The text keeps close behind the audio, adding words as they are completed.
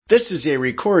This is a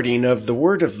recording of the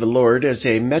Word of the Lord as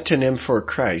a Metonym for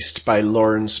Christ by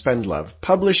Lauren Spendlove,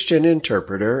 published in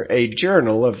Interpreter, a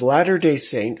journal of Latter-day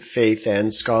Saint faith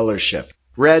and scholarship.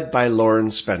 Read by Lauren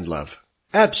Spendlove.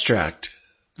 Abstract.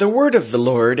 The Word of the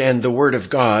Lord and the Word of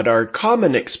God are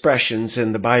common expressions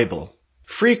in the Bible.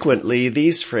 Frequently,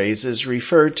 these phrases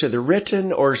refer to the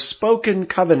written or spoken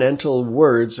covenantal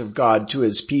words of God to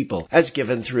His people, as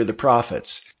given through the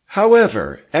prophets.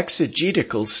 However,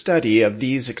 exegetical study of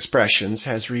these expressions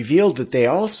has revealed that they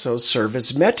also serve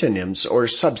as metonyms or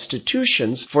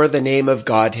substitutions for the name of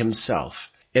God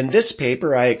Himself. In this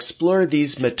paper, I explore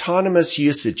these metonymous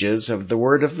usages of the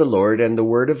Word of the Lord and the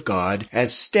Word of God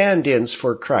as stand-ins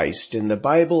for Christ in the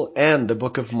Bible and the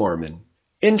Book of Mormon.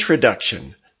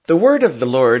 Introduction. The Word of the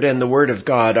Lord and the Word of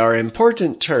God are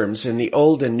important terms in the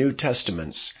Old and New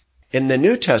Testaments. In the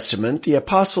New Testament, the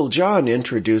Apostle John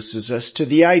introduces us to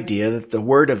the idea that the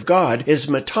Word of God is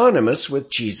metonymous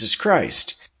with Jesus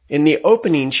Christ. In the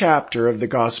opening chapter of the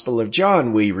Gospel of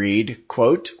John, we read,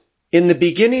 quote, "In the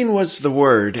beginning was the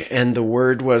Word, and the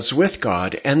Word was with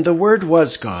God, and the Word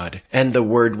was God. And the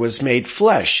Word was made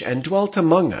flesh, and dwelt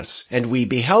among us. And we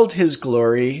beheld His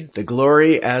glory, the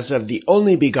glory as of the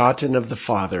only begotten of the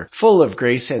Father, full of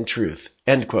grace and truth."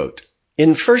 End quote.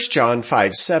 In 1 John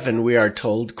 5:7 we are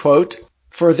told, quote,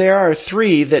 "For there are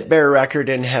three that bear record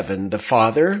in heaven, the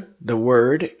Father, the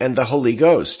Word, and the Holy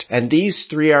Ghost, and these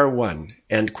three are one."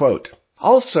 End quote.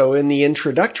 Also in the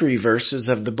introductory verses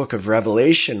of the book of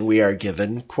Revelation we are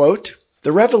given, quote,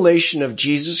 "The revelation of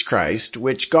Jesus Christ,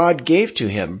 which God gave to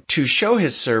Him, to show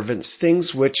His servants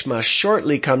things which must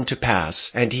shortly come to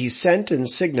pass, and He sent and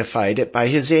signified it by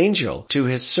His angel to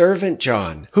His servant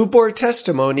John, who bore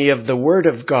testimony of the Word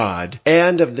of God,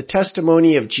 and of the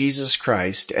testimony of Jesus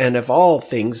Christ, and of all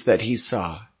things that he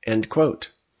saw." End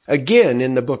quote. Again,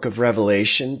 in the book of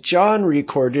Revelation, John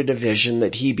recorded a vision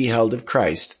that he beheld of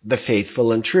Christ, the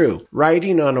faithful and true,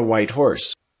 riding on a white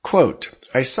horse. Quote,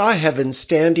 "I saw heaven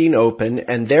standing open,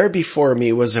 and there before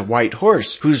me was a white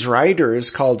horse, whose rider is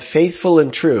called Faithful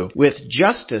and True. With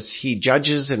justice he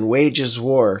judges and wages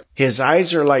war. His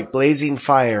eyes are like blazing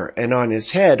fire, and on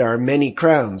his head are many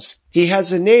crowns. He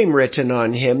has a name written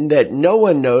on him that no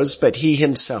one knows but he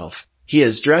himself. He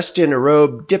is dressed in a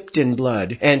robe dipped in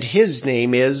blood, and his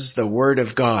name is the Word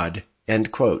of God."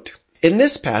 End quote. In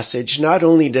this passage, not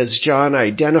only does John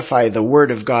identify the Word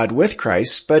of God with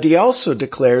Christ, but he also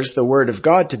declares the Word of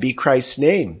God to be Christ's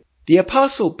name. The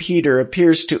Apostle Peter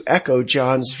appears to echo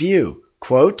John's view,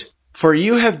 quote, "For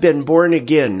you have been born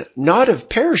again, not of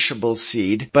perishable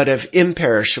seed, but of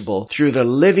imperishable, through the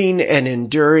living and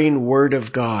enduring Word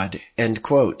of God." End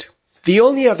quote. The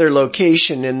only other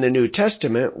location in the New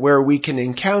Testament where we can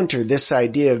encounter this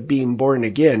idea of being born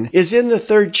again is in the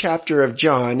 3rd chapter of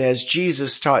John, as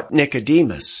Jesus taught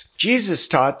Nicodemus. Jesus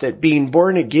taught that being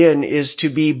born again is to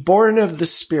be born of the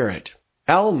Spirit.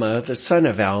 Alma, the son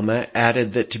of Alma,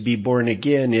 added that to be born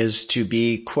again is to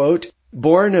be, quote,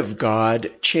 "born of God,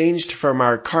 changed from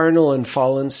our carnal and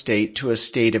fallen state to a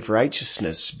state of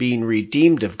righteousness, being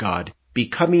redeemed of God,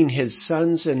 becoming His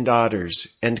sons and daughters."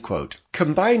 End quote.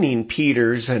 Combining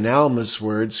Peter's and Alma's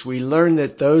words, we learn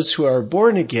that those who are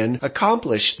born again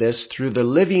accomplish this through the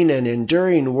living and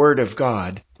enduring Word of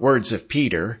God, words of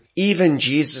Peter, even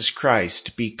Jesus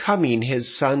Christ becoming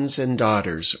His sons and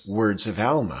daughters, words of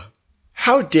Alma.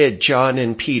 How did John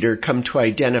and Peter come to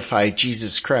identify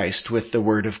Jesus Christ with the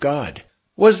Word of God?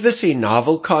 Was this a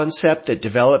novel concept that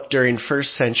developed during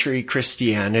 1st century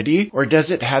Christianity, or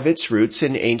does it have its roots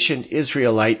in ancient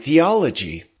Israelite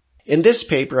theology? In this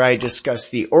paper, I discuss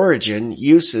the origin,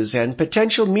 uses, and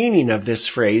potential meaning of this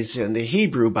phrase in the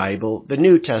Hebrew Bible, the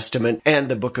New Testament, and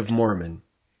the Book of Mormon.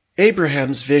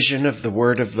 Abraham's vision of the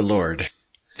Word of the Lord.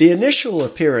 The initial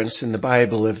appearance in the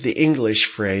Bible of the English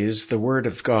phrase, the Word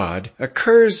of God,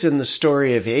 occurs in the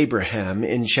story of Abraham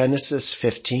in Genesis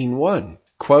 15:1.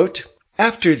 Quote,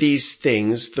 "After these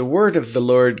things the word of the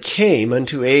Lord came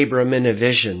unto Abram in a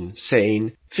vision,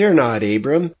 saying, Fear not,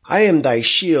 Abram, I am thy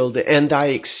shield and thy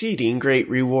exceeding great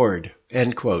reward."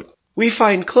 End quote. We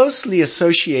find closely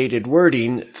associated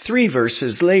wording 3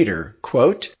 verses later,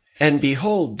 quote, "And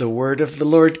behold, the word of the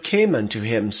Lord came unto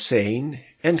him, saying,"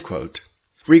 end quote.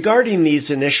 Regarding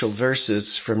these initial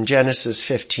verses from Genesis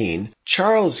 15,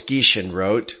 Charles Gieshin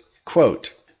wrote,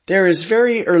 quote, "There is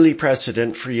very early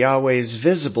precedent for Yahweh's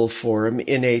visible form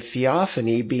in a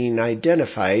theophany being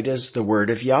identified as the Word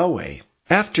of Yahweh.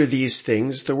 After these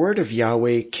things the Word of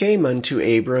Yahweh came unto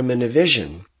Abram in a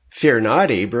vision. Fear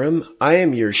not, Abram, I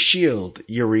am your shield,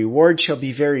 your reward shall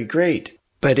be very great.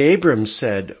 But Abram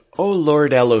said, O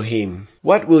Lord Elohim,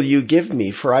 what will you give me,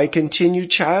 for I continue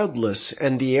childless,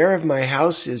 and the heir of my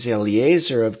house is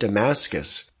Eliezer of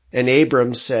Damascus? And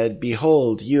Abram said,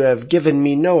 Behold, you have given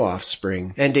me no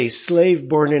offspring, and a slave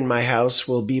born in my house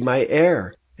will be my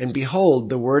heir. And behold,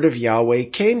 the word of Yahweh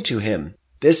came to him,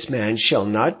 This man shall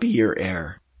not be your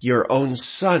heir. Your own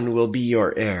son will be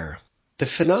your heir. The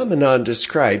phenomenon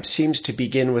described seems to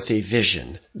begin with a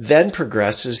vision, then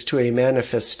progresses to a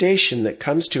manifestation that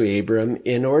comes to Abram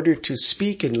in order to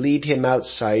speak and lead him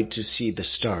outside to see the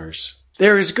stars.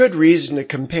 There is good reason to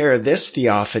compare this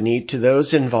theophany to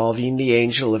those involving the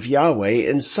angel of Yahweh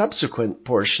in subsequent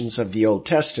portions of the Old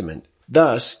Testament.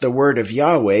 Thus, the word of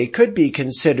Yahweh could be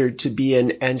considered to be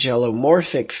an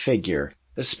angelomorphic figure,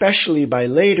 especially by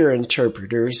later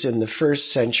interpreters in the 1st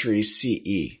century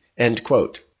CE. End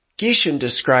quote. Gieshen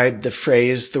described the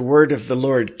phrase, the word of the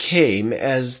Lord came,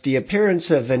 as the appearance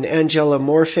of an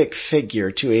angelomorphic figure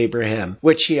to Abraham,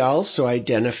 which he also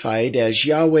identified as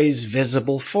Yahweh's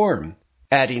visible form.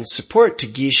 Adding support to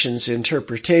Gieshen's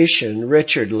interpretation,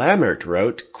 Richard Lammert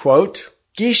wrote, quote,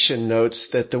 Gieshen notes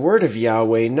that the word of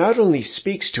Yahweh not only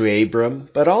speaks to Abram,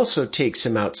 but also takes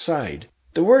him outside.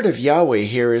 The word of Yahweh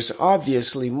here is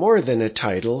obviously more than a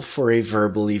title for a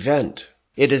verbal event.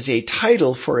 It is a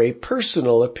title for a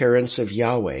personal appearance of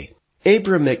Yahweh.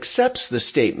 Abram accepts the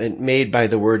statement made by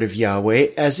the word of Yahweh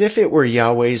as if it were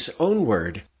Yahweh's own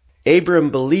word. Abram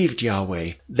believed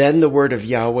Yahweh. Then the word of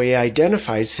Yahweh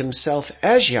identifies himself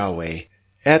as Yahweh.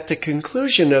 At the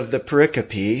conclusion of the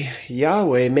pericope,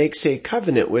 Yahweh makes a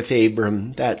covenant with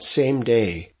Abram that same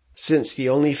day. Since the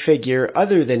only figure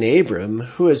other than Abram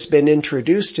who has been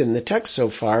introduced in the text so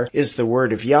far is the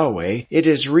word of Yahweh, it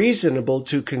is reasonable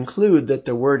to conclude that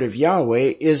the word of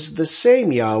Yahweh is the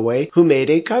same Yahweh who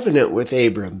made a covenant with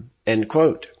Abram. End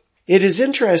quote. It is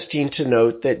interesting to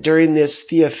note that during this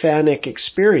theophanic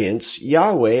experience,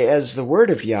 Yahweh, as the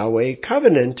word of Yahweh,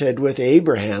 covenanted with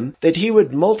Abraham that he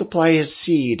would multiply his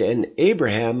seed, and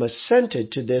Abraham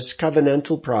assented to this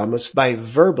covenantal promise by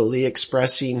verbally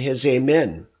expressing his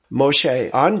amen. Moshe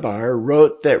Anbar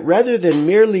wrote that rather than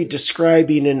merely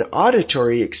describing an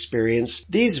auditory experience,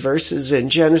 these verses in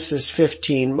Genesis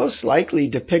 15 most likely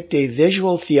depict a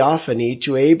visual theophany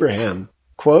to Abraham.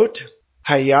 Quote,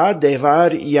 Haya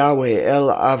devar Yahweh el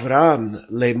Avram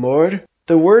lemor,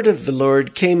 the word of the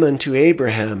Lord came unto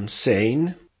Abraham,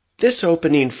 saying. This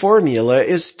opening formula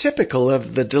is typical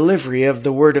of the delivery of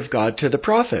the word of God to the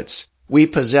prophets. We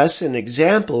possess an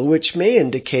example which may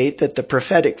indicate that the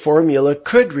prophetic formula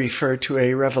could refer to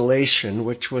a revelation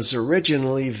which was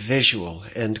originally visual.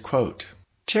 End quote.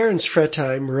 Terence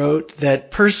Fretheim wrote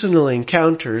that personal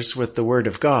encounters with the Word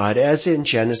of God, as in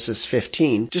Genesis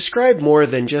 15, describe more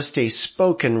than just a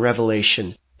spoken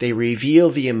revelation. They reveal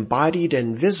the embodied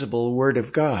and visible Word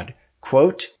of God.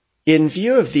 Quote, In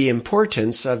view of the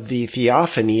importance of the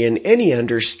theophany in any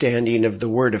understanding of the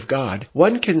Word of God,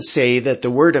 one can say that the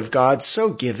Word of God so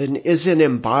given is an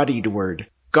embodied Word.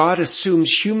 God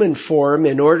assumes human form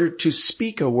in order to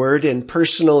speak a word in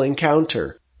personal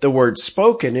encounter. The word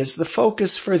spoken is the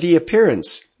focus for the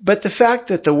appearance, but the fact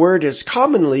that the word is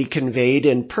commonly conveyed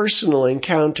in personal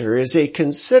encounter is a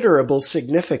considerable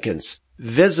significance.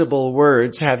 Visible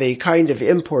words have a kind of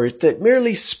import that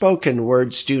merely spoken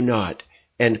words do not.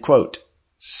 End quote.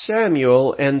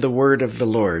 Samuel and the word of the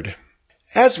Lord.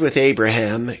 As with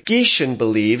Abraham, Gieshen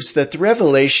believes that the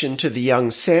revelation to the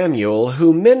young Samuel,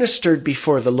 who ministered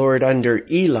before the Lord under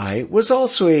Eli, was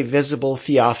also a visible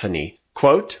theophany.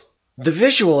 Quote, The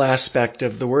visual aspect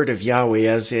of the word of Yahweh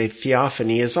as a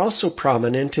theophany is also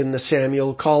prominent in the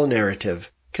Samuel call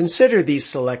narrative. Consider these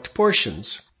select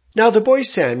portions. Now the boy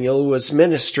Samuel was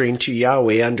ministering to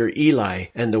Yahweh under Eli,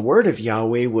 and the word of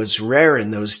Yahweh was rare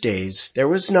in those days. There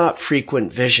was not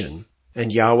frequent vision.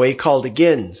 And Yahweh called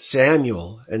again,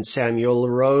 Samuel. And Samuel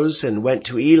arose and went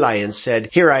to Eli and said,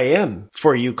 Here I am,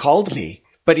 for you called me.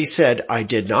 But he said, I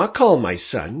did not call my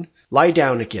son. Lie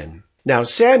down again. Now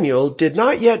Samuel did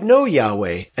not yet know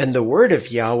Yahweh, and the word of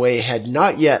Yahweh had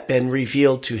not yet been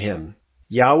revealed to him.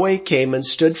 Yahweh came and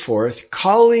stood forth,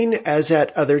 calling as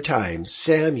at other times,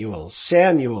 Samuel,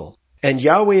 Samuel. And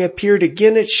Yahweh appeared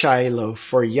again at Shiloh,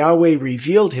 for Yahweh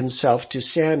revealed himself to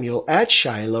Samuel at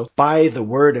Shiloh by the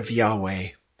word of Yahweh.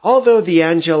 Although the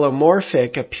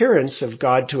angelomorphic appearance of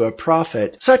God to a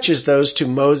prophet, such as those to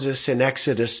Moses in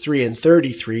Exodus 3 and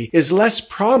 33, is less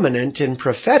prominent in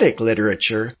prophetic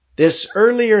literature, this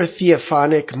earlier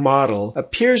theophanic model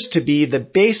appears to be the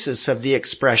basis of the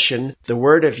expression, the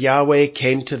word of Yahweh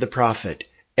came to the prophet.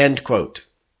 End quote.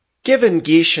 Given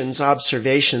Gieshen's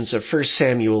observations of 1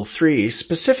 Samuel 3,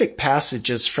 specific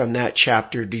passages from that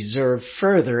chapter deserve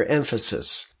further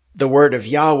emphasis. The word of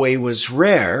Yahweh was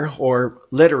rare, or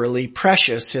literally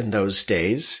precious in those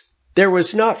days. There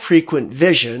was not frequent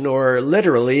vision, or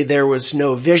literally there was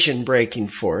no vision breaking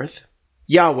forth.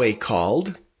 Yahweh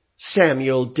called.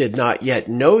 Samuel did not yet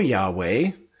know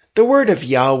Yahweh. The word of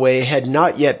Yahweh had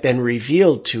not yet been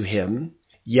revealed to him.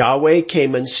 Yahweh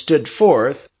came and stood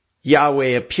forth.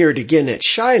 Yahweh appeared again at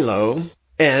Shiloh.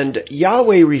 And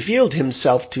Yahweh revealed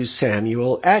himself to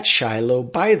Samuel at Shiloh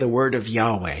by the word of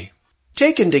Yahweh.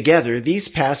 Taken together, these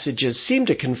passages seem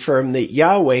to confirm that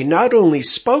Yahweh not only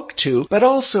spoke to, but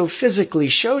also physically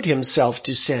showed himself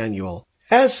to Samuel.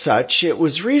 As such, it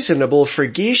was reasonable for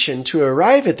Geshen to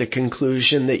arrive at the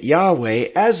conclusion that Yahweh,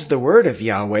 as the word of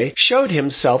Yahweh, showed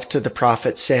himself to the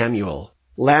prophet Samuel.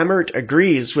 Lammert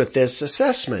agrees with this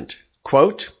assessment.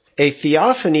 Quote, "A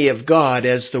theophany of God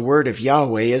as the word of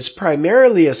Yahweh is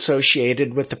primarily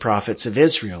associated with the prophets of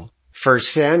Israel. 1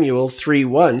 Samuel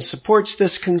 3:1 supports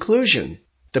this conclusion.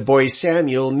 The boy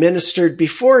Samuel ministered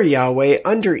before Yahweh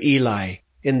under Eli.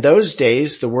 In those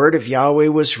days, the word of Yahweh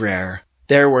was rare.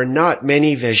 There were not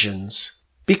many visions."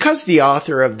 Because the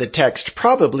author of the text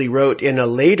probably wrote in a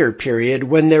later period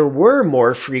when there were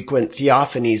more frequent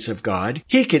theophanies of God,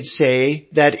 he could say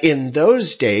that in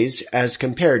those days, as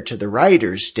compared to the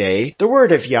writer's day, the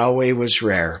word of Yahweh was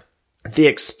rare. The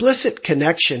explicit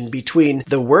connection between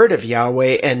the word of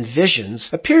Yahweh and visions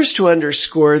appears to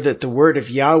underscore that the word of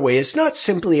Yahweh is not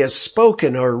simply a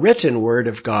spoken or written word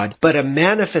of God, but a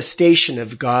manifestation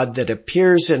of God that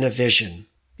appears in a vision.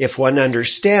 If one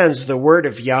understands the word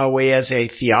of Yahweh as a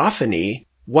theophany,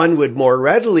 one would more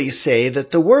readily say that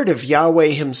the word of Yahweh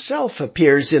himself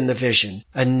appears in the vision,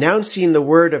 announcing the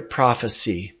word of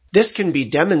prophecy. This can be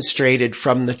demonstrated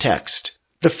from the text.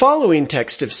 The following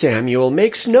text of Samuel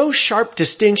makes no sharp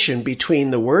distinction between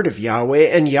the word of Yahweh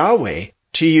and Yahweh.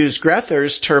 To use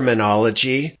Grether's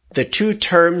terminology, the two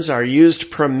terms are used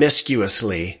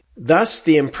promiscuously. Thus,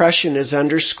 the impression is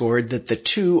underscored that the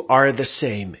two are the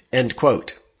same. End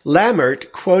quote.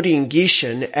 Lammert, quoting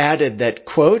Geshen, added that,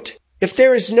 quote, "If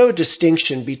there is no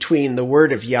distinction between the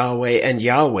word of Yahweh and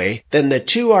Yahweh, then the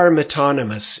two are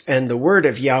metonymous, and the word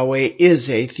of Yahweh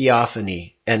is a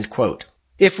theophany." End quote.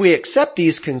 If we accept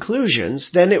these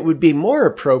conclusions, then it would be more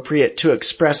appropriate to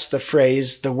express the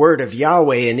phrase "the word of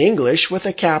Yahweh" in English with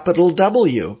a capital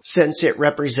W, since it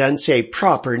represents a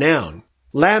proper noun.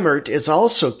 Lammert is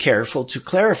also careful to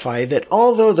clarify that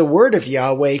although the word of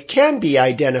Yahweh can be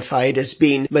identified as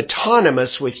being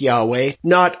metonymous with Yahweh,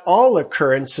 not all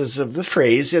occurrences of the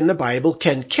phrase in the Bible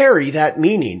can carry that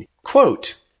meaning.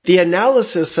 Quote, "The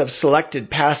analysis of selected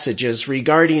passages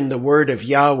regarding the word of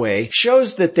Yahweh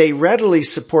shows that they readily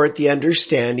support the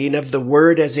understanding of the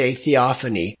word as a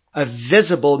theophany, a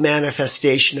visible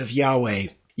manifestation of Yahweh.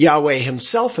 Yahweh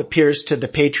himself appears to the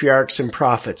patriarchs and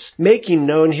prophets, making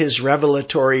known his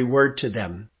revelatory word to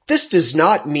them. This does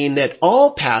not mean that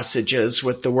all passages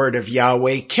with the word of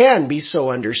Yahweh can be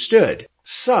so understood.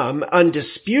 Some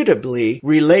undisputably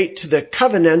relate to the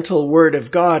covenantal word of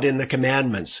God in the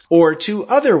commandments, or to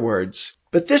other words.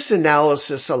 But this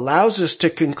analysis allows us to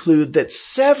conclude that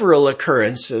several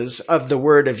occurrences of the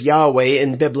word of Yahweh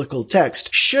in biblical text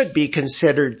should be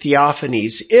considered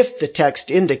theophanies if the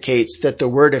text indicates that the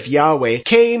word of Yahweh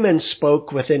came and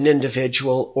spoke with an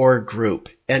individual or group."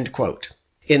 End quote.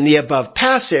 In the above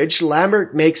passage,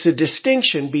 Lammert makes a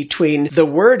distinction between the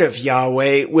word of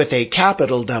Yahweh with a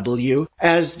capital W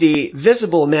as the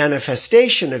visible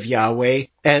manifestation of Yahweh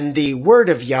and the word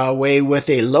of Yahweh with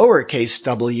a lowercase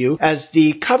w as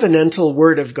the covenantal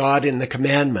word of God in the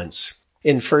commandments.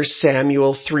 In 1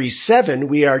 Samuel 3:7,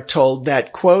 we are told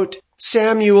that, quote,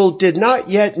 "Samuel did not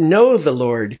yet know the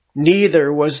Lord,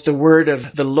 neither was the word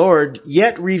of the Lord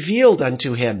yet revealed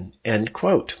unto him." End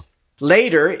quote.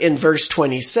 Later, in verse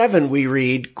 27, we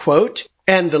read, quote,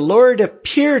 "And the Lord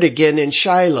appeared again in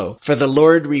Shiloh, for the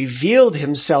Lord revealed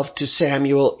himself to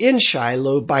Samuel in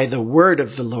Shiloh by the word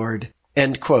of the Lord."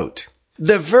 End quote.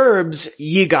 The verbs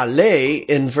yigale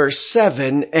in verse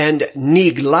 7 and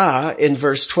nigla in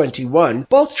verse 21,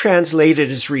 both translated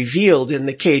as revealed in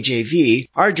the KJV,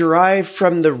 are derived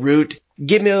from the root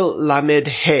gimel lamed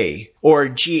he, or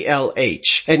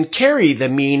glh, and carry the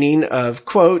meaning of,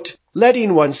 quote,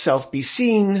 "letting oneself be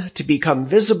seen, to become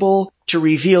visible, to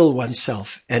reveal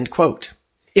oneself." End quote.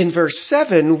 In verse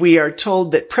 7, we are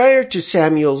told that prior to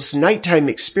Samuel's nighttime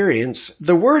experience,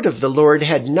 the word of the Lord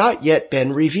had not yet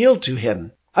been revealed to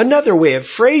him. Another way of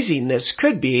phrasing this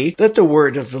could be that the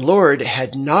word of the Lord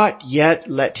had not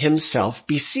yet let himself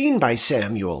be seen by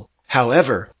Samuel.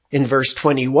 However, in verse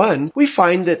 21, we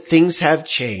find that things have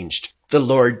changed. The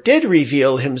Lord did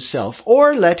reveal himself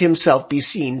or let himself be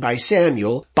seen by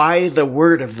Samuel by the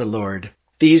word of the Lord.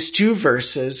 These two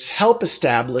verses help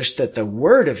establish that the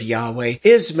word of Yahweh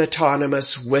is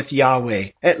metonymous with Yahweh,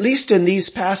 at least in these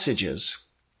passages.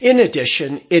 In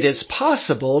addition, it is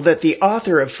possible that the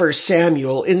author of 1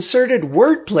 Samuel inserted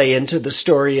wordplay into the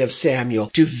story of Samuel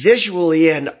to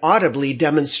visually and audibly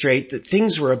demonstrate that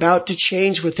things were about to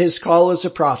change with his call as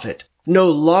a prophet. No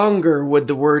longer would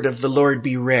the word of the Lord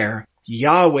be rare.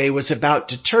 Yahweh was about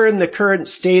to turn the current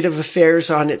state of affairs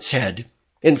on its head.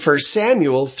 In 1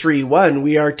 Samuel 3:1,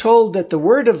 we are told that the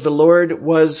word of the Lord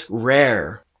was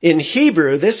rare. In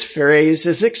Hebrew, this phrase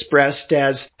is expressed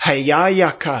as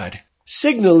hayayakad,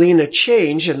 signaling a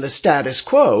change in the status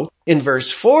quo. In verse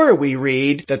 4, we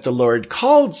read that the Lord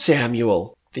called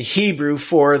Samuel. The Hebrew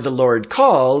for the Lord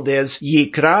called is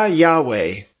Yikra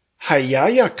Yahweh.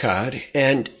 Hayayakad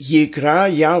and Yikra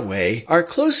Yahweh are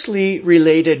closely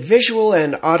related visual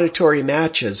and auditory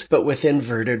matches, but with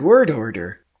inverted word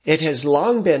order. It has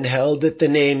long been held that the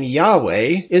name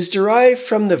Yahweh is derived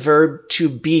from the verb to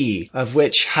be, of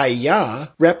which Hayah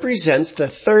represents the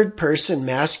third-person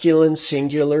masculine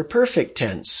singular perfect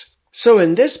tense. So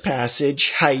in this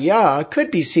passage, Hayah could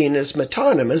be seen as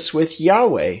metonymous with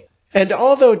Yahweh. And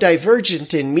although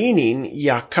divergent in meaning,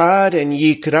 Yakad and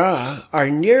Yikra are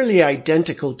nearly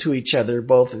identical to each other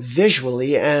both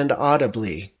visually and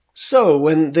audibly. So,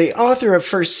 when the author of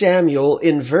 1 Samuel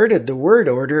inverted the word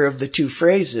order of the two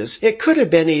phrases, it could have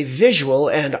been a visual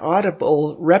and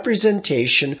audible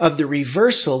representation of the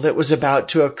reversal that was about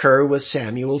to occur with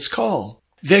Samuel's call.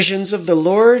 Visions of the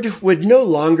Lord would no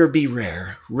longer be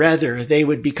rare. Rather, they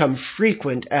would become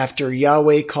frequent after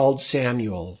Yahweh called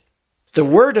Samuel. The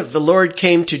word of the Lord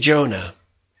came to Jonah.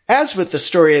 As with the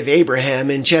story of Abraham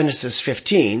in Genesis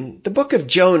 15, the book of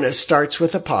Jonah starts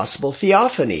with a possible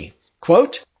theophany.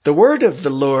 Quote, "The word of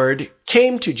the Lord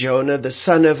came to Jonah the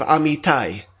son of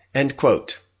Amittai." End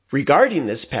quote. Regarding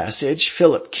this passage,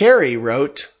 Philip Carey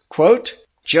wrote, quote,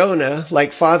 "Jonah,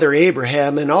 like Father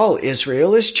Abraham and all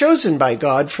Israel, is chosen by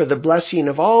God for the blessing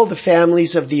of all the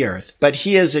families of the earth. But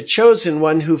he is a chosen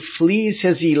one who flees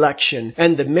his election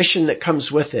and the mission that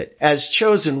comes with it, as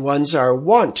chosen ones are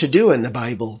wont to do in the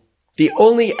Bible. The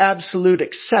only absolute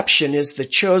exception is the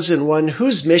chosen one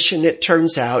whose mission, it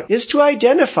turns out, is to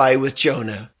identify with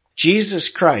Jonah. Jesus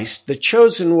Christ, the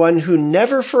chosen one who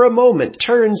never for a moment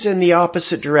turns in the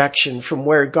opposite direction from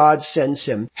where God sends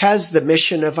him, has the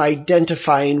mission of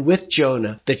identifying with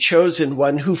Jonah, the chosen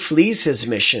one who flees his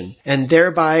mission, and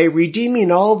thereby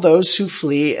redeeming all those who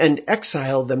flee and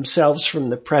exile themselves from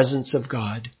the presence of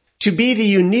God. To be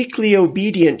the uniquely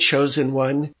obedient chosen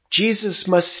one, Jesus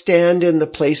must stand in the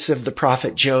place of the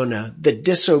prophet Jonah, the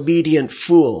disobedient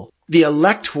fool, the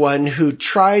elect one who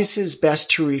tries his best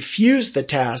to refuse the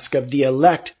task of the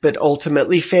elect but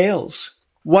ultimately fails.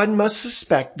 One must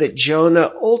suspect that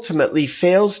Jonah ultimately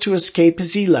fails to escape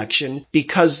his election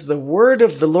because the word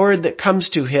of the Lord that comes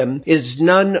to him is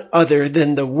none other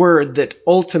than the word that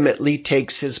ultimately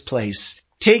takes his place,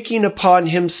 taking upon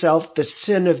himself the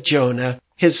sin of Jonah,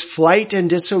 his flight and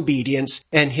disobedience,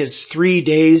 and his 3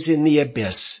 days in the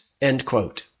abyss." End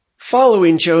quote.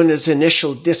 Following Jonah's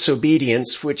initial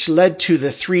disobedience, which led to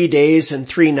the 3 days and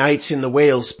 3 nights in the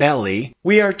whale's belly,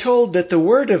 we are told that the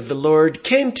word of the Lord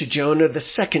came to Jonah the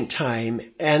second time,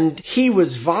 and he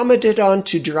was vomited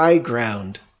onto dry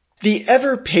ground. The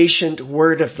ever-patient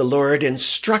word of the Lord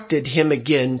instructed him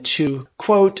again to,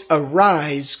 quote,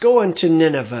 "Arise, go unto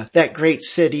Nineveh, that great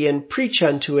city, and preach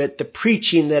unto it the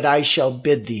preaching that I shall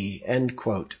bid thee." End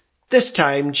quote. This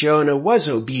time Jonah was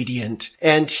obedient,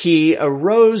 and he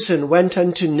arose and went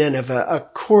unto Nineveh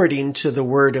according to the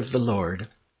word of the Lord.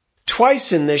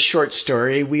 Twice in this short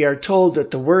story we are told that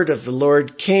the word of the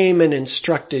Lord came and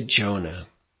instructed Jonah.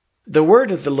 The word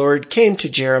of the Lord came to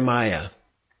Jeremiah.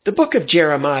 The book of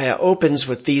Jeremiah opens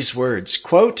with these words,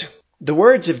 quote, "The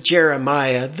words of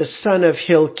Jeremiah, the son of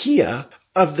Hilkiah,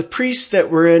 of the priests that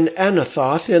were in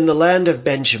Anathoth in the land of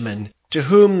Benjamin, to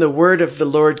whom the word of the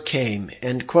Lord came."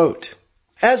 End quote.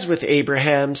 As with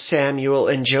Abraham, Samuel,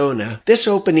 and Jonah, this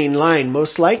opening line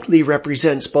most likely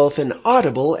represents both an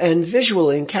audible and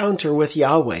visual encounter with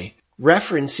Yahweh.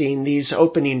 Referencing these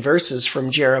opening verses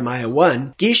from Jeremiah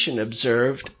 1, Geshen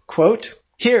observed, quote,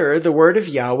 "Here the word of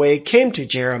Yahweh came to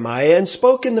Jeremiah and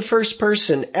spoke in the first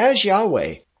person as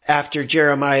Yahweh. After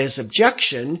Jeremiah's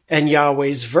objection and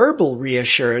Yahweh's verbal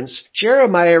reassurance,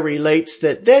 Jeremiah relates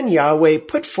that then Yahweh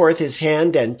put forth his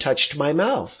hand and touched my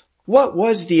mouth." What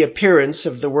was the appearance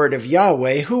of the word of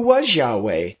Yahweh, who was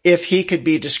Yahweh, if he could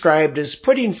be described as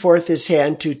putting forth his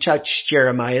hand to touch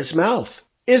Jeremiah's mouth?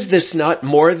 Is this not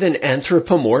more than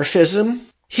anthropomorphism?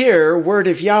 Here, word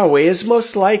of Yahweh is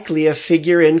most likely a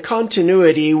figure in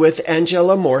continuity with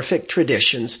angelomorphic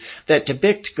traditions that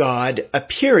depict God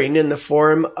appearing in the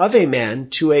form of a man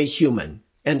to a human.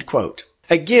 End quote.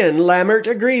 Again, Lammert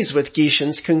agrees with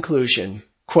Gieshen's conclusion.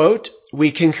 Quote,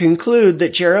 we can conclude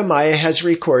that Jeremiah has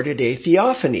recorded a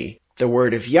theophany. The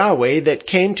word of Yahweh that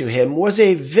came to him was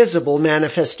a visible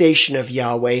manifestation of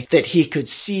Yahweh that he could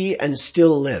see and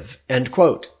still live. End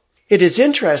quote. It is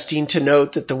interesting to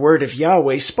note that the word of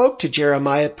Yahweh spoke to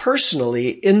Jeremiah personally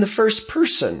in the first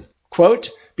person.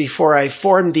 Quote, before I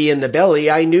formed thee in the belly,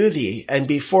 I knew thee, and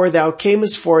before thou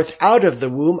camest forth out of the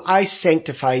womb, I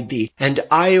sanctified thee, and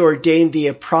I ordained thee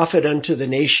a prophet unto the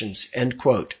nations. End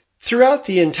quote. Throughout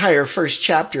the entire first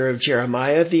chapter of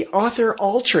Jeremiah, the author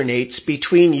alternates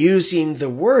between using the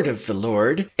word of the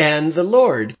Lord and the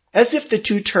Lord, as if the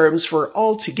two terms were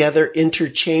altogether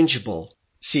interchangeable.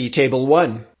 See Table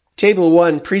 1. Table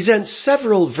 1 presents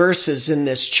several verses in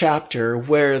this chapter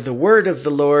where the word of the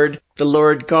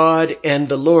Lord God, and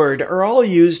the Lord are all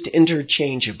used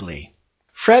interchangeably.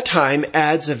 Fretheim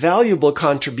adds a valuable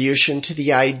contribution to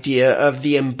the idea of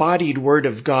the embodied word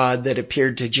of God that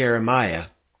appeared to Jeremiah.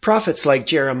 Prophets like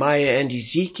Jeremiah and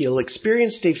Ezekiel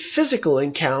experienced a physical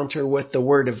encounter with the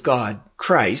word of God,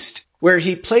 Christ, where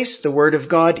he placed the word of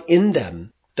God in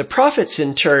them. The prophets,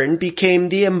 in turn, became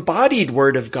the embodied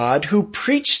word of God who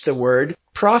preached the word,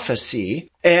 prophecy,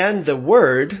 and the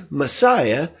word,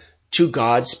 Messiah, to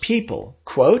God's people.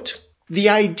 Quote, the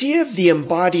idea of the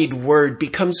embodied word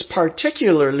becomes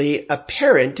particularly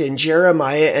apparent in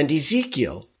Jeremiah and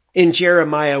Ezekiel. In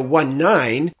Jeremiah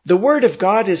 1:9, the word of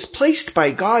God is placed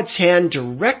by God's hand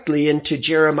directly into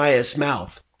Jeremiah's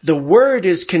mouth. The word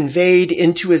is conveyed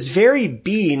into his very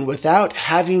being without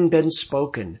having been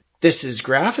spoken. This is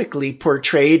graphically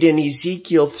portrayed in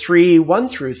Ezekiel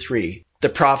 3:1-3. The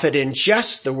prophet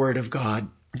ingests the word of God.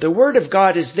 The word of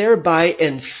God is thereby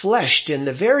enfleshed in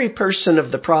the very person of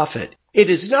the prophet.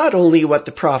 It is not only what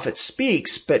the prophet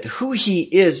speaks, but who he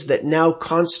is that now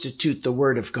constitute the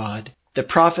word of God. The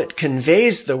prophet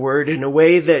conveys the word in a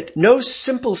way that no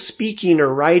simple speaking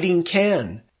or writing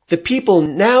can. The people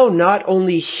now not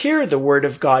only hear the word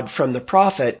of God from the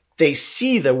prophet, they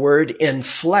see the word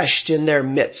enfleshed in their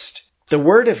midst. The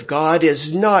word of God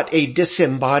is not a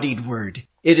disembodied word.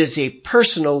 It is a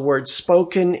personal word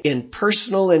spoken in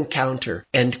personal encounter.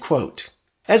 End quote.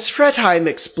 As Fretheim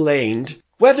explained,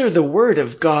 whether the word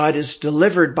of God is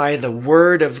delivered by the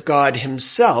word of God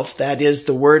himself, that is,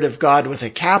 the word of God with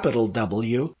a capital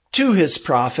W, to his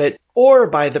prophet, or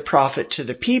by the prophet to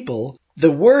the people, the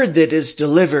word that is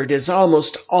delivered is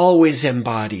almost always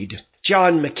embodied.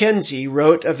 John Mackenzie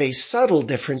wrote of a subtle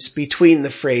difference between the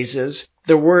phrases,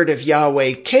 the word of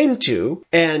Yahweh came to,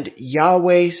 and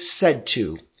Yahweh said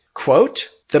to. Quote,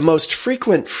 the most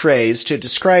frequent phrase to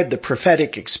describe the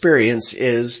prophetic experience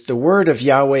is, the word of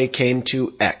Yahweh came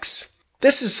to X.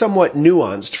 This is somewhat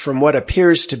nuanced from what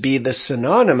appears to be the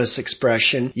synonymous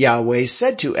expression, Yahweh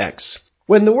said to X.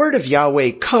 When the word of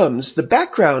Yahweh comes, the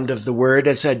background of the word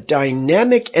as a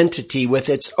dynamic entity with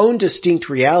its own distinct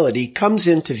reality comes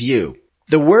into view.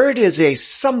 The word is a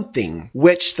something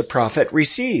which the prophet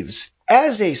receives.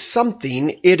 As a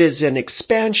something, it is an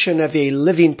expansion of a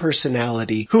living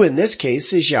personality, who in this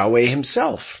case is Yahweh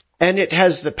himself. And it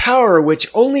has the power which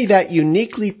only that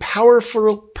uniquely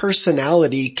powerful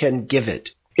personality can give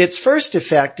it. Its first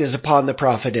effect is upon the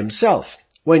prophet himself.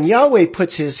 When Yahweh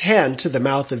puts his hand to the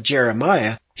mouth of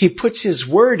Jeremiah, he puts his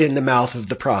word in the mouth of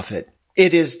the prophet.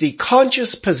 It is the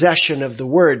conscious possession of the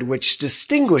word which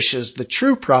distinguishes the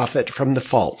true prophet from the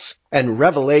false, and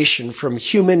revelation from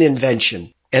human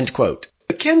invention. End quote.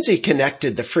 Mackenzie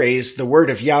connected the phrase, the word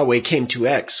of Yahweh came to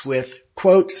X, with,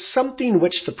 quote, something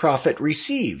which the prophet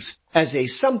receives. As a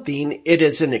something, it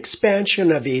is an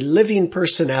expansion of a living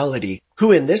personality,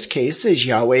 who in this case is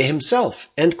Yahweh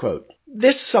himself. End quote.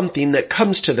 This something that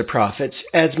comes to the prophets,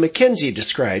 as Mackenzie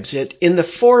describes it, in the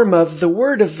form of the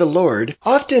word of the Lord,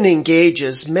 often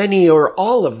engages many or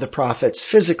all of the prophet's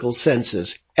physical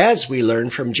senses, as we learn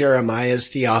from Jeremiah's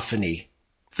theophany.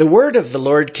 The word of the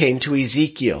Lord came to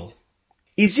Ezekiel.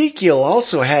 Ezekiel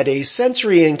also had a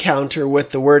sensory encounter with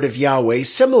the word of Yahweh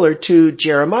similar to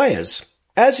Jeremiah's.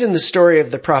 As in the story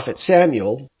of the prophet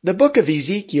Samuel, the book of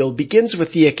Ezekiel begins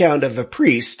with the account of a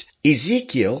priest,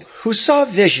 Ezekiel, who saw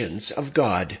visions of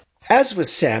God. As with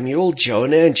Samuel,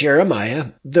 Jonah, and Jeremiah,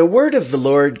 the word of the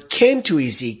Lord came to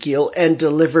Ezekiel and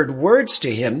delivered words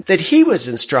to him that he was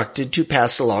instructed to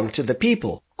pass along to the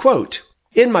people. Quote,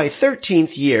 in my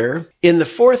 13th year, in the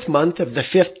 4th month of the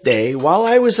 5th day, while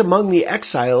I was among the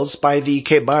exiles by the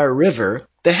Kebar River,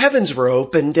 The heavens were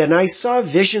opened, and I saw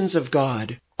visions of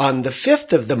God. On the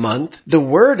 5th of the month, the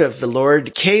word of the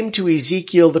Lord came to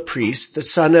Ezekiel the priest, the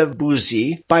son of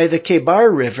Buzi, by the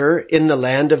Kebar River in the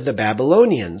land of the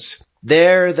Babylonians.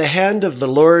 There the hand of the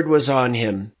Lord was on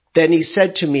him. Then he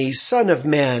said to me, Son of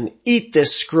man, eat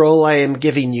this scroll I am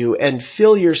giving you, and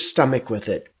fill your stomach with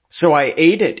it. So I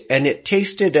ate it, and it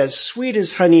tasted as sweet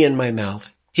as honey in my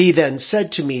mouth. He then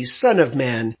said to me, Son of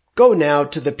man, go now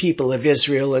to the people of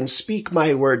Israel and speak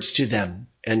my words to them.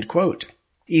 End quote.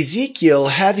 Ezekiel,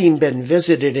 having been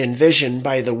visited in vision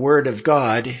by the word of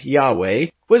God, Yahweh,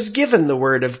 was given the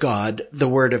word of God, the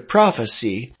word of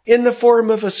prophecy, in the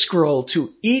form of a scroll to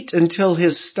eat until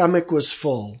his stomach was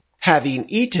full. Having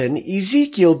eaten,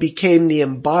 Ezekiel became the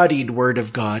embodied word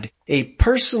of God, a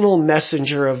personal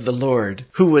messenger of the Lord,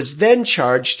 who was then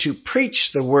charged to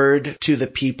preach the word to the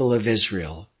people of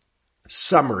Israel.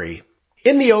 Summary.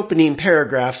 In the opening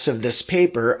paragraphs of this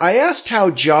paper, I asked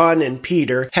how John and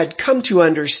Peter had come to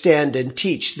understand and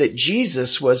teach that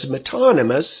Jesus was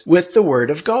metonymous with the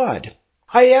Word of God.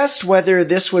 I asked whether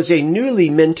this was a newly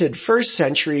minted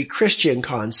first-century Christian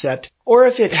concept or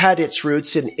if it had its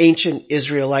roots in ancient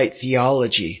Israelite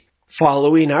theology.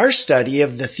 Following our study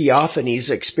of the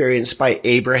theophanies experienced by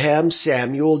Abraham,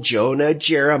 Samuel, Jonah,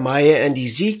 Jeremiah, and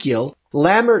Ezekiel,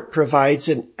 Lammert provides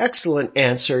an excellent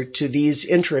answer to these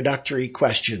introductory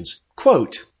questions.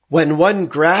 Quote, when one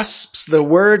grasps the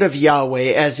word of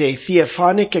Yahweh as a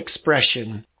theophanic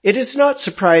expression, it is not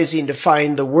surprising to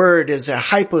find the word as a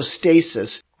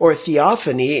hypostasis or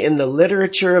theophany in the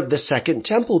literature of the Second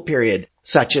Temple period,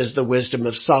 such as the Wisdom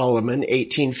of Solomon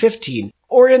 18:15,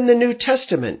 or in the New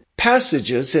Testament,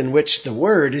 passages in which the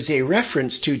word is a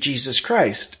reference to Jesus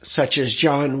Christ, such as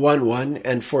John 1:1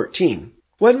 and 14.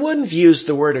 When one views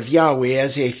the word of Yahweh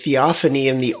as a theophany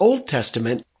in the Old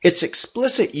Testament, its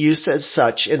explicit use as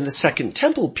such in the Second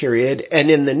Temple period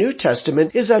and in the New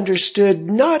Testament is understood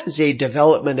not as a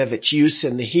development of its use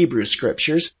in the Hebrew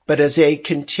Scriptures, but as a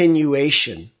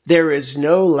continuation. There is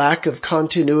no lack of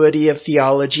continuity of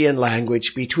theology and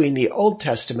language between the Old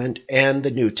Testament and the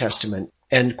New Testament.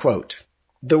 End quote.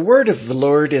 The Word of the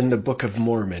Lord in the Book of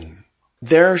Mormon.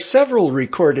 There are several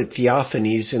recorded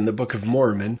theophanies in the Book of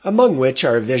Mormon, among which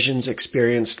are visions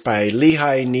experienced by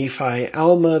Lehi, Nephi,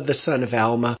 Alma, the son of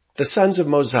Alma, the sons of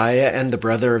Mosiah, and the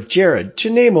brother of Jared,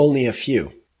 to name only a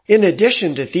few. In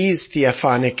addition to these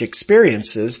theophanic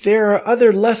experiences, there are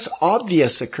other less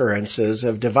obvious occurrences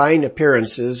of divine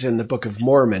appearances in the Book of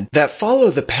Mormon that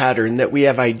follow the pattern that we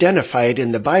have identified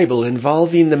in the Bible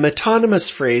involving the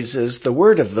metonymous phrases, the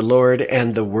Word of the Lord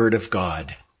and the Word of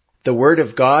God. The word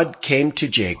of God came to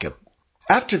Jacob.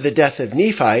 After the death of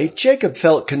Nephi, Jacob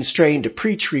felt constrained to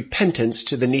preach repentance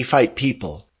to the Nephite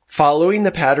people. Following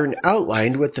the pattern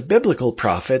outlined with the biblical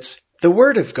prophets, the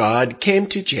word of God came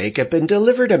to Jacob and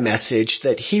delivered a message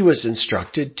that he was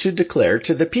instructed to declare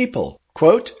to the people.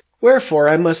 Quote, wherefore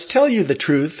I must tell you the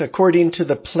truth according to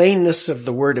the plainness of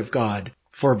the word of God.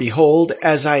 For behold,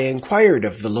 as I inquired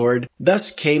of the Lord,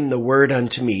 thus came the word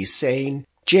unto me, saying,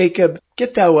 Jacob,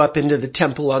 get thou up into the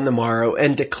temple on the morrow,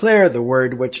 and declare the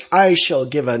word which I shall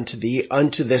give unto thee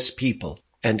unto this people.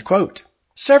 End quote.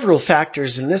 Several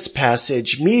factors in this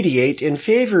passage mediate in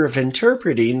favor of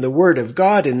interpreting the word of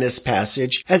God in this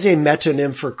passage as a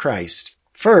metonym for Christ.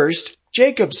 First,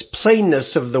 Jacob's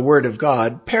plainness of the word of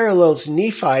God parallels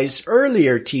Nephi's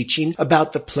earlier teaching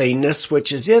about the plainness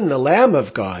which is in the Lamb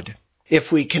of God. If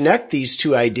we connect these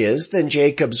two ideas, then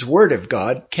Jacob's word of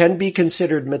God can be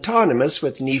considered metonymous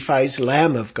with Nephi's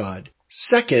Lamb of God.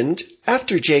 Second,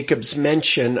 after Jacob's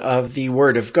mention of the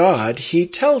word of God, he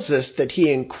tells us that he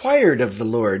inquired of the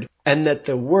Lord and that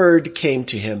the word came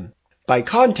to him. By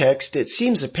context, it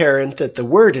seems apparent that the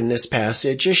word in this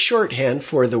passage is shorthand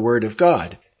for the word of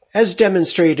God. As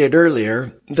demonstrated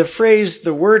earlier, the phrase,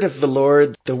 the word of the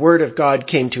Lord, the word of God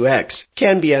came to X,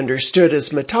 can be understood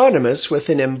as metonymous with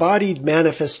an embodied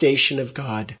manifestation of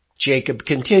God. Jacob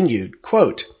continued,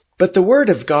 quote, but the word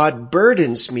of God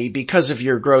burdens me because of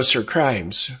your grosser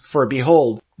crimes. For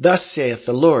behold, thus saith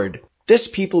the Lord, this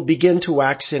people begin to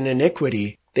wax in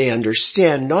iniquity. They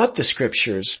understand not the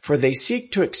Scriptures, for they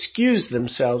seek to excuse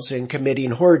themselves in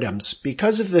committing whoredoms,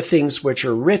 because of the things which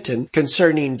are written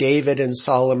concerning David and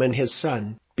Solomon his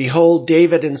son. Behold,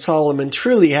 David and Solomon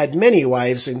truly had many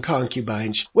wives and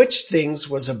concubines, which things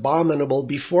was abominable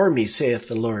before me, saith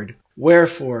the Lord.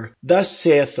 Wherefore, thus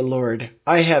saith the Lord,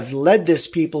 I have led this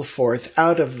people forth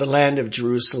out of the land of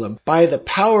Jerusalem by the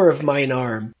power of mine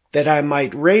arm, that I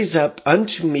might raise up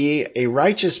unto me a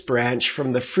righteous branch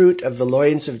from the fruit of the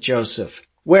loins of Joseph.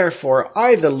 Wherefore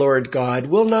I, the Lord God,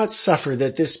 will not suffer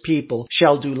that this people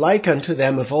shall do like unto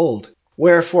them of old.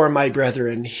 Wherefore, my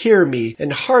brethren, hear me,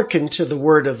 and hearken to the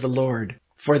word of the Lord.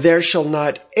 For there shall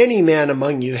not any man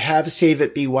among you have save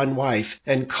it be one wife,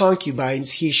 and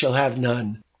concubines he shall have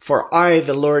none. For I,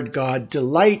 the Lord God,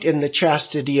 delight in the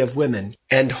chastity of women,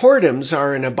 and whoredoms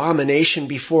are an abomination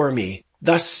before me.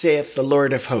 Thus saith the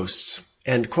Lord of hosts."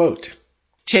 End quote.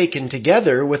 Taken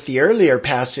together with the earlier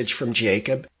passage from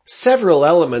Jacob, several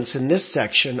elements in this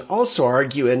section also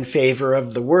argue in favor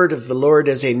of the word of the Lord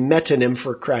as a metonym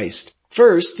for Christ.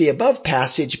 First, the above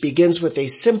passage begins with a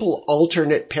simple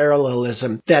alternate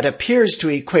parallelism that appears to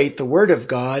equate the word of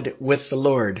God with the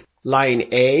Lord. Line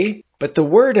A, "But the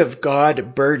word of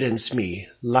God burdens me."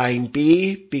 Line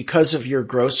B, "Because of your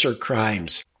grosser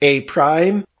crimes." A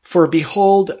prime, "For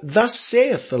behold, thus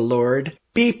saith the Lord."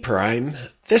 B prime,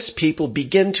 "This people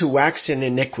begin to wax in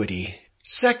iniquity."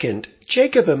 Second,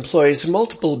 Jacob employs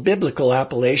multiple biblical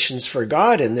appellations for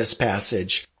God in this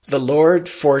passage. The Lord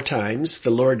 4 times, the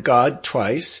Lord God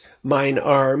twice, mine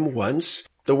arm once,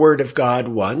 the word of God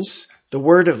once, the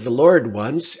word of the Lord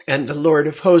once, and the Lord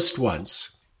of hosts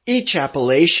once. Each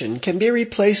appellation can be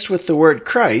replaced with the word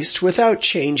Christ without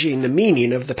changing the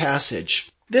meaning of the passage.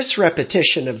 This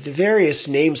repetition of the various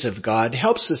names of God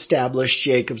helps establish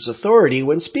Jacob's authority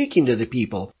when speaking to the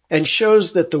people, and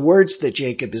shows that the words that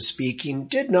Jacob is speaking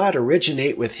did not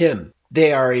originate with him.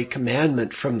 They are a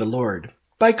commandment from the Lord.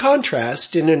 By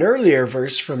contrast, in an earlier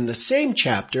verse from the same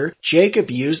chapter,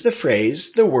 Jacob used the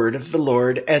phrase, "the word of the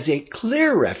Lord," as a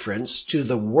clear reference to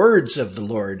the words of the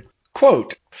Lord.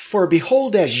 Quote, "For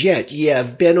behold, as yet ye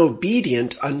have been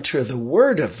obedient unto the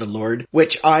word of the Lord,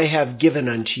 which I have given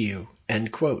unto you."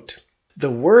 End quote.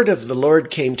 The word of the Lord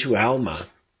came to Alma.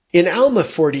 In Alma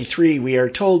 43, we are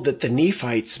told that the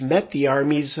Nephites met the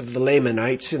armies of the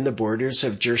Lamanites in the borders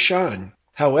of Jershon.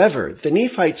 However, the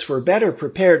Nephites were better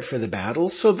prepared for the battle,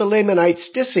 so the Lamanites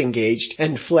disengaged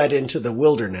and fled into the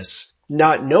wilderness.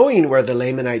 Not knowing where the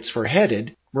Lamanites were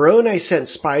headed, Moroni sent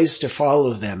spies to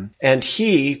follow them, and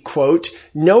he, quote,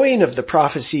 "knowing of the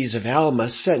prophecies of Alma,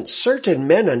 sent certain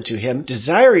men unto him,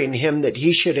 desiring him that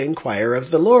he should inquire of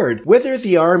the Lord, whither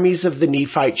the armies of the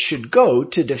Nephites should go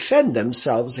to defend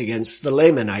themselves against the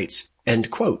Lamanites." End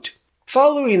quote.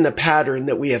 Following the pattern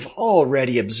that we have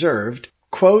already observed,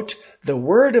 quote, "The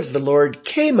word of the Lord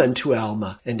came unto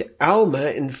Alma, and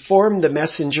Alma informed the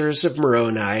messengers of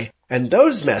Moroni, and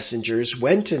those messengers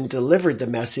went and delivered the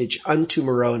message unto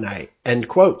Moroni." End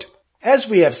quote. As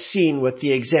we have seen with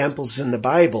the examples in the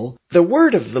Bible, the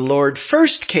word of the Lord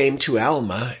first came to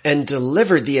Alma and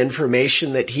delivered the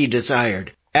information that he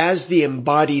desired. As the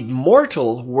embodied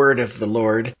mortal word of the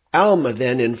Lord, Alma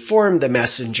then informed the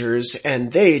messengers,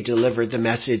 and they delivered the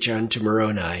message unto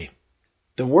Moroni.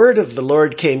 The word of the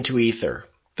Lord came to Ether.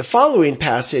 The following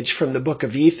passage from the book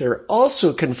of Ether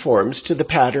also conforms to the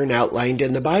pattern outlined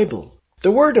in the Bible.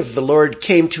 The word of the Lord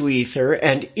came to Ether,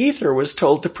 and Ether was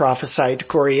told to prophesy to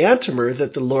Coriantumr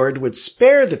that the Lord would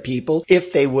spare the people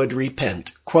if they would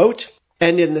repent. Quote,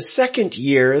 "And in the 2nd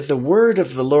year the word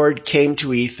of the Lord came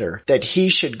to Ether, that he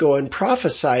should go and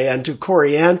prophesy unto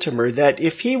Coriantumr that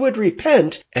if he would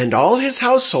repent, and all his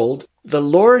household, the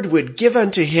Lord would give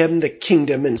unto him the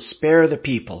kingdom and spare the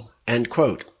people." End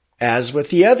quote. As with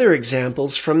the other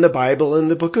examples from the Bible and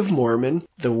the Book of Mormon,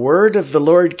 the word of the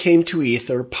Lord came to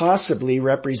Ether possibly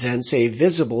represents a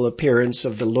visible appearance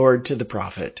of the Lord to the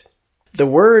prophet. The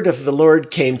word of the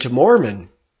Lord came to Mormon.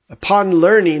 Upon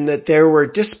learning that there were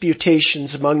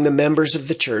disputations among the members of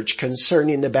the church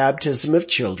concerning the baptism of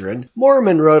children,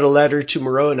 Mormon wrote a letter to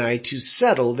Moroni to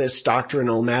settle this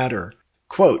doctrinal matter.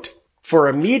 Quote, "For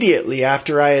immediately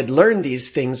after I had learned these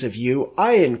things of you,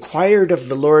 I inquired of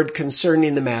the Lord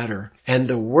concerning the matter. And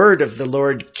the word of the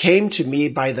Lord came to me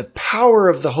by the power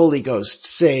of the Holy Ghost,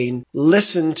 saying,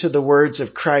 Listen to the words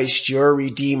of Christ your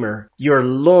Redeemer, your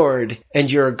Lord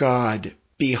and your God.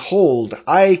 Behold,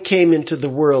 I came into the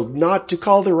world not to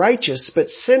call the righteous,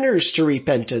 but sinners to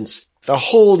repentance. The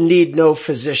whole need no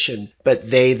physician,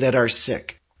 but they that are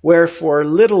sick. Wherefore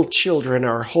little children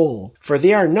are whole, for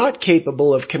they are not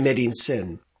capable of committing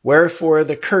sin. Wherefore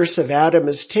the curse of Adam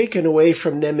is taken away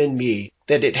from them in me,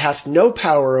 that it hath no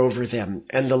power over them,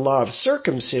 and the law of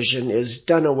circumcision is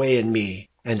done away in me.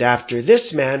 And after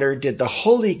this manner did the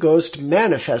Holy Ghost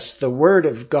manifest the word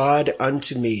of God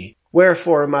unto me.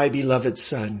 Wherefore, my beloved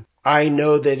son, I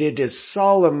know that it is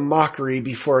solemn mockery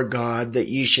before God that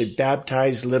ye should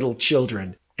baptize little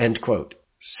children." End quote.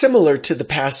 Similar to the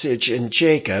passage in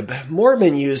Jacob,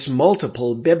 Mormon used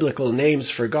multiple biblical names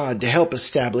for God to help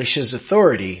establish his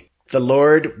authority. The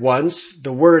Lord once,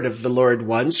 the word of the Lord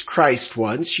once, Christ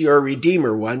once, your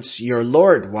Redeemer once, your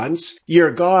Lord once,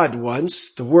 your God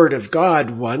once, the word of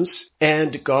God once,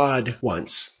 and God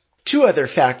once. Two other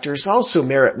factors also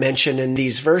merit mention in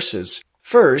these verses.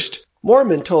 First,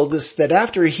 Mormon told us that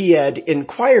after he had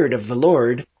inquired of the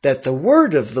Lord, that the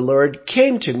word of the Lord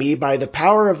came to me by the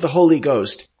power of the Holy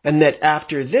Ghost, and that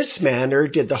after this manner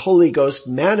did the Holy Ghost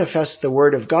manifest the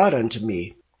word of God unto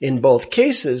me. In both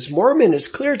cases, Mormon is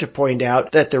clear to point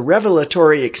out that the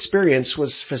revelatory experience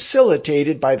was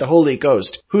facilitated by the Holy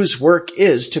Ghost, whose work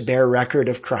is to bear record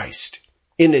of Christ.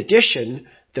 In addition,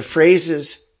 the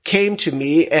phrases came to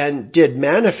me and did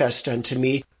manifest unto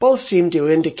me both seem to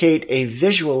indicate a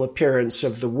visual appearance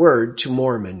of the word to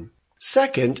Mormon.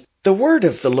 Second, the word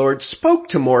of the Lord spoke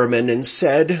to Mormon and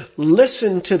said,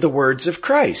 "Listen to the words of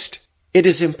Christ." It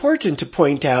is important to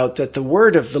point out that the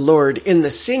word of the Lord in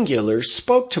the singular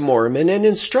spoke to Mormon and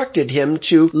instructed him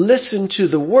to listen to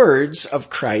the words of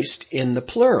Christ in the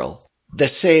plural. The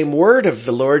same word of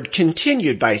the Lord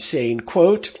continued by saying,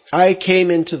 quote, "I came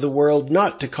into the world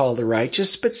not to call the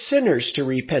righteous, but sinners to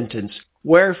repentance.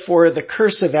 Wherefore the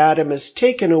curse of Adam is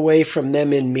taken away from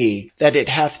them in me, that it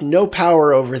hath no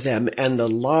power over them, and the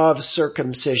law of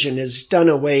circumcision is done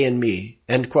away in me."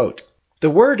 End quote. The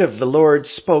word of the Lord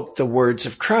spoke the words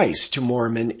of Christ to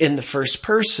Mormon in the first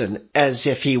person, as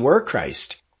if he were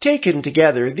Christ. Taken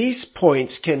together, these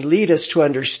points can lead us to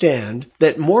understand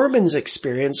that Mormon's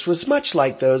experience was much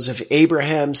like those of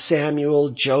Abraham, Samuel,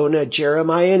 Jonah,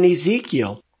 Jeremiah, and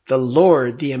Ezekiel. The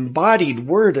Lord, the embodied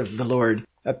word of the Lord,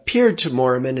 appeared to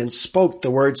Mormon and spoke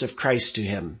the words of Christ to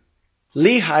him.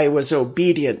 Lehi was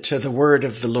obedient to the word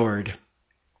of the Lord.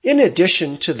 In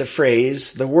addition to the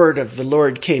phrase, "the word of the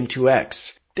Lord came to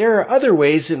X," there are other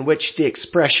ways in which the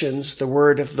expressions, "the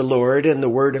word of the Lord" and "the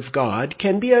word of God"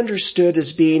 can be understood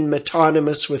as being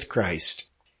metonymous with Christ.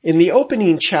 In the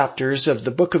opening chapters of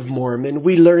the Book of Mormon,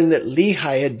 we learn that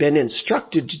Lehi had been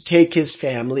instructed to take his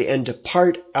family and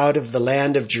depart out of the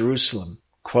land of Jerusalem.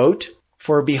 Quote,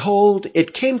 "For behold,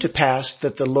 it came to pass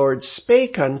that the Lord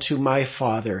spake unto my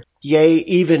father, yea,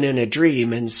 even in a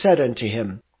dream, and said unto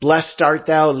him, Blessed art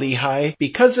thou, Lehi,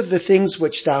 because of the things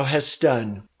which thou hast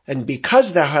done, and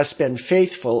because thou hast been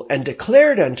faithful, and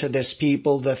declared unto this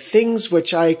people the things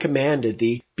which I commanded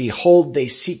thee. Behold, they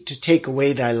seek to take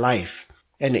away thy life.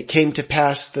 And it came to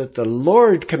pass that the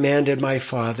Lord commanded my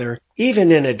father,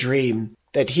 even in a dream,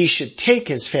 that he should take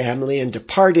his family and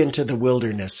depart into the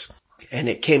wilderness. And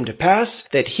it came to pass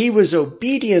that he was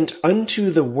obedient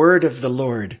unto the word of the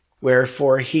Lord,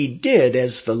 wherefore he did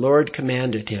as the Lord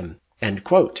commanded him." End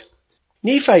quote.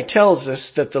 Nephi tells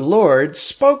us that the Lord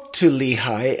spoke to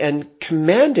Lehi and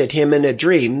commanded him in a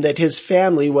dream that his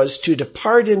family was to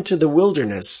depart into the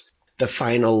wilderness. The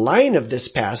final line of this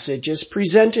passage is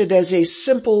presented as a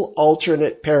simple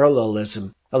alternate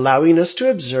parallelism, allowing us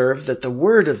to observe that the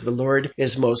word of the Lord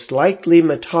is most likely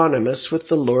metonymous with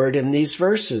the Lord in these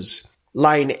verses.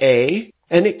 Line A,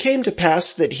 "And it came to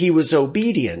pass that he was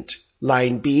obedient."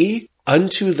 Line B,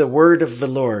 "Unto the word of the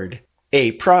Lord."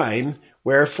 A prime,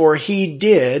 "Wherefore he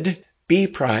did," B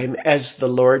prime, "as the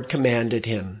Lord commanded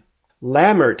him."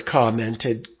 Lammert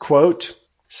commented, quote,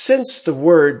 "Since the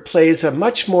word plays a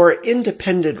much more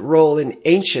independent role in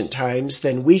ancient times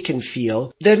than we can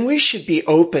feel, then we should be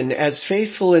open as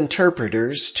faithful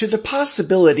interpreters to the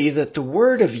possibility that the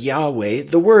word of Yahweh,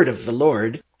 the word of the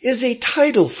Lord, is a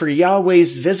title for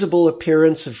Yahweh's visible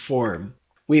appearance of form.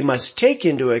 We must take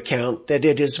into account that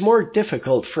it is more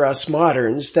difficult for us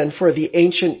moderns than for the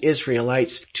ancient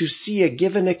Israelites to see a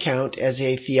given account as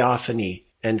a theophany."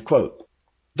 End quote.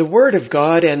 The word of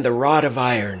God and the rod of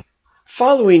iron.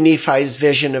 Following Nephi's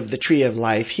vision of the tree of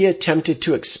life, he attempted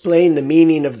to explain the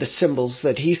meaning of the symbols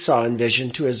that he saw in vision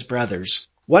to his brothers.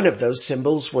 One of those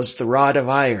symbols was the rod of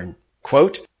iron.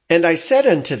 Quote, "And I said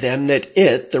unto them that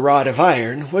it, the rod of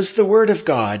iron, was the word of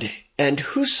God, and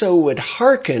whoso would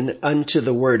hearken unto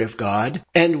the word of God,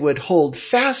 and would hold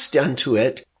fast unto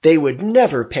it, they would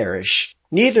never perish.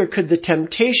 Neither could the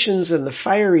temptations and the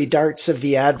fiery darts of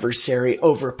the adversary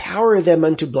overpower them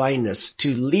unto blindness,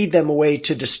 to lead them away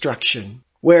to destruction.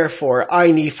 Wherefore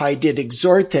I, Nephi, did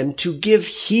exhort them to give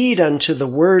heed unto the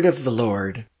word of the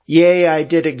Lord. Yea, I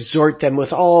did exhort them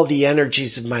with all the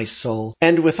energies of my soul,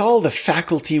 and with all the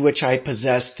faculty which I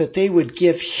possessed, that they would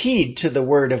give heed to the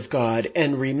word of God,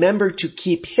 and remember to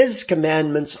keep his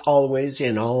commandments always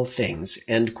in all things."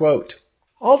 End quote.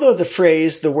 Although the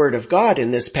phrase, "the word of God,"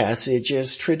 in this passage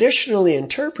is traditionally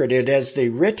interpreted as the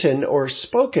written or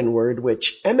spoken word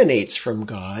which emanates from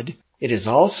God, it is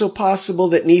also possible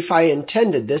that Nephi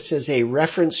intended this as a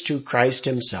reference to Christ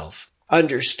himself.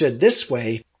 Understood this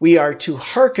way, we are to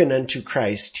hearken unto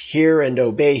Christ, hear and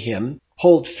obey him,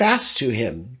 hold fast to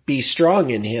him, be strong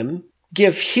in him,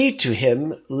 Give heed to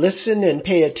him, listen and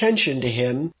pay attention to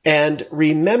him, and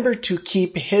remember to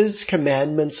keep his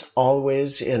commandments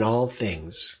always in all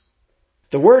things.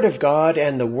 The Word of God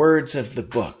and the words of the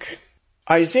book.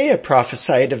 Isaiah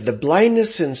prophesied of the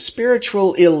blindness and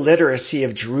spiritual illiteracy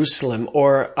of Jerusalem,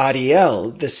 or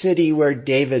Ariel, the city where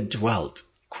David dwelt.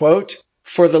 Quote,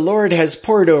 "For the Lord has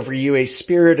poured over you a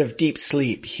spirit of deep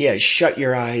sleep. He has shut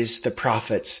your eyes, the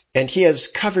prophets, and he has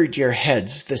covered your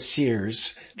heads, the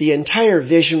seers. The entire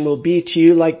vision will be to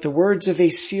you like the words of a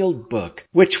sealed book,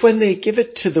 which when they give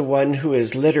it to the one who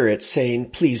is literate,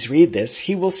 saying, 'Please read this,'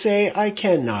 he will say, 'I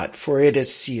cannot, for it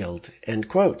is sealed.'" End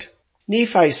quote.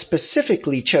 Nephi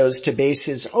specifically chose to base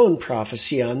his own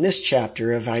prophecy on this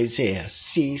chapter of Isaiah.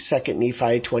 See 2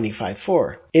 Nephi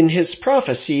 25:4. In his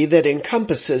prophecy that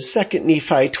encompasses 2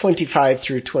 Nephi 25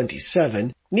 through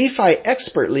 27, Nephi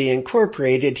expertly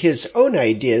incorporated his own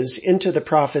ideas into the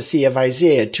prophecy of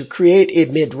Isaiah to create a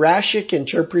midrashic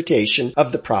interpretation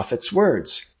of the prophet's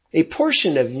words. A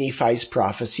portion of Nephi's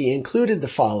prophecy included the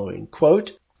following,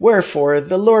 quote, "Wherefore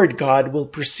the Lord God will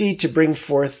proceed to bring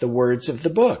forth the words of the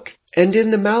book. And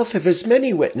in the mouth of as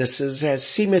many witnesses as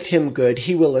seemeth him good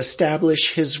he will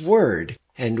establish his word.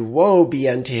 And woe be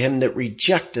unto him that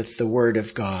rejecteth the word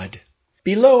of God."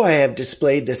 Below I have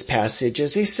displayed this passage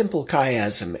as a simple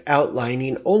chiasm,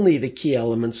 outlining only the key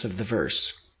elements of the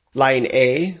verse. Line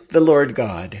A, the Lord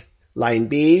God. Line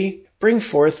B, bring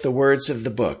forth the words of the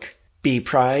book. B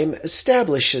prime,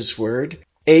 establish his word.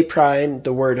 A prime,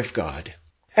 the word of God.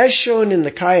 As shown in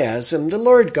the chiasm, the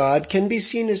Lord God can be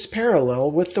seen as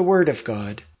parallel with the Word of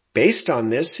God. Based on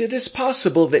this, it is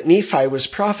possible that Nephi was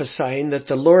prophesying that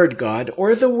the Lord God,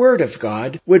 or the Word of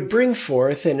God, would bring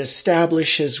forth and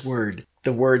establish his word,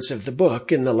 the words of the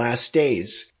book, in the last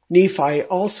days. Nephi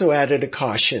also added a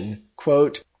caution,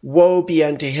 quote, "Woe be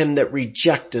unto him that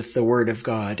rejecteth the word of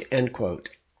God." End quote.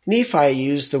 Nephi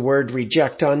used the word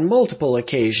reject on multiple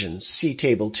occasions. See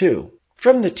Table 2.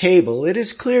 From the table, it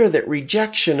is clear that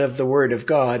rejection of the Word of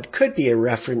God could be a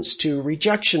reference to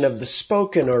rejection of the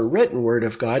spoken or written Word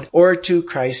of God, or to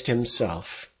Christ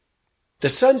himself. The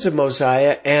sons of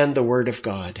Mosiah and the Word of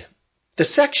God. The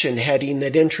section heading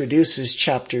that introduces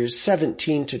chapters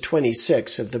 17 to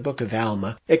 26 of the book of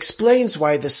Alma explains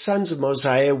why the sons of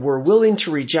Mosiah were willing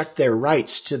to reject their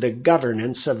rights to the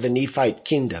governance of the Nephite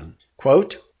kingdom.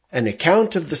 Quote, "An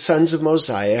account of the sons of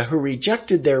Mosiah who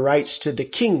rejected their rights to the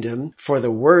kingdom for the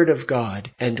word of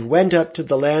God, and went up to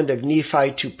the land of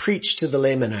Nephi to preach to the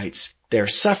Lamanites their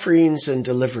sufferings and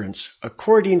deliverance,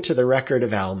 according to the record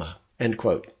of Alma." End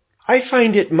quote. I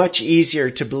find it much easier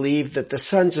to believe that the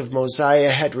sons of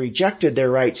Mosiah had rejected their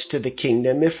rights to the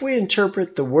kingdom if we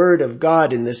interpret the word of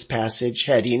God in this passage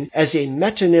heading as a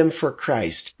metonym for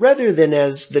Christ, rather than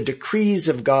as the decrees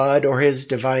of God or his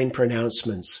divine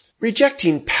pronouncements.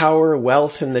 Rejecting power,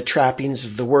 wealth, and the trappings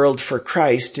of the world for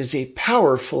Christ is a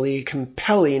powerfully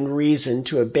compelling reason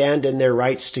to abandon their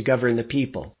rights to govern the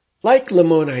people. Like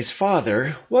Lamoni's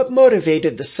father, what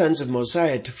motivated the sons of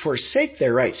Mosiah to forsake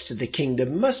their rights to the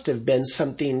kingdom must have been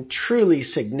something truly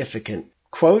significant.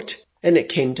 Quote, "And it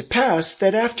came to pass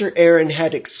that after Aaron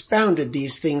had expounded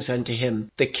these things unto him,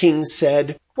 the king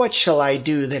said, What shall I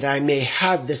do that I may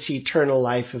have this eternal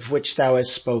life of which thou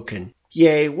hast spoken?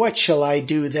 Yea, what shall I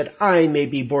do that I may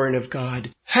be born of God,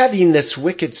 having this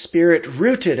wicked spirit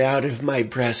rooted out of my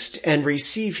breast, and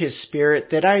receive his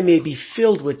spirit, that I may be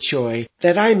filled with joy,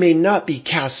 that I may not be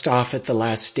cast off at the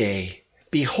last day?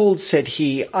 Behold, said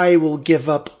he, I will give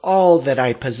up all that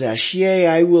I possess, yea,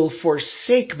 I will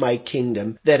forsake my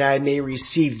kingdom, that I may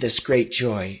receive this great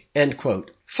joy." End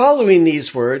quote. Following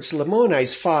these words,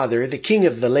 Lamoni's father, the king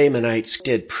of the Lamanites,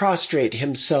 did prostrate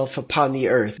himself upon the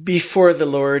earth before the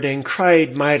Lord, and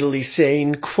cried mightily,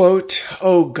 saying, quote,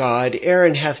 "O God,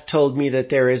 Aaron hath told me that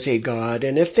there is a God,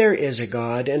 and if there is a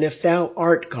God, and if thou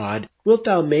art God, wilt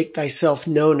thou make thyself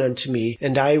known unto me,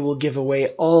 and I will give away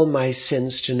all my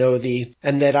sins to know thee,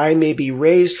 and that I may be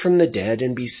raised from the dead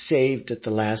and be saved at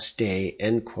the last day."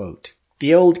 End quote.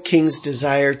 The old king's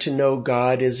desire to know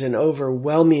God is an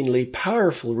overwhelmingly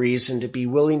powerful reason to be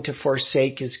willing to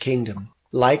forsake his kingdom.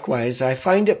 Likewise, I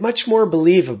find it much more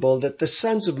believable that the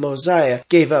sons of Mosiah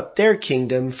gave up their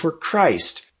kingdom for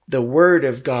Christ, the Word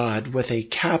of God with a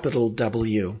capital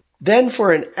W, than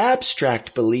for an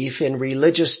abstract belief in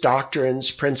religious doctrines,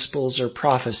 principles, or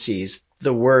prophecies,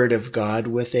 the Word of God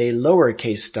with a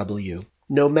lowercase w,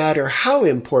 no matter how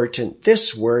important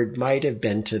this word might have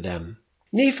been to them.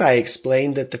 Nephi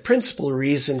explained that the principal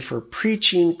reason for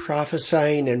preaching,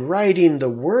 prophesying, and writing the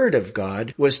Word of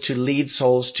God was to lead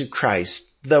souls to Christ,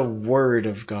 the Word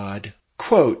of God.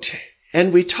 Quote,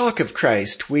 And we talk of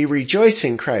Christ, we rejoice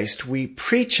in Christ, we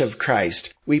preach of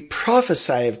Christ, we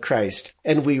prophesy of Christ,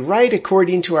 and we write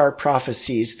according to our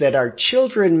prophecies, that our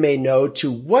children may know to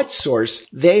what source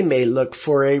they may look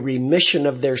for a remission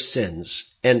of their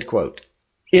sins." End quote.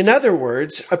 In other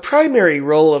words, a primary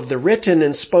role of the written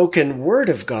and spoken Word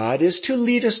of God is to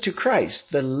lead us to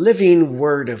Christ, the living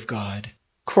Word of God.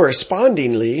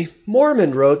 Correspondingly,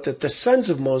 Mormon wrote that the sons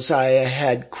of Mosiah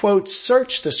had, quote,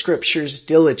 "searched the Scriptures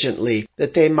diligently,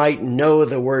 that they might know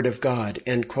the Word of God,"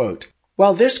 end quote.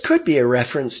 While this could be a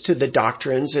reference to the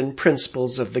doctrines and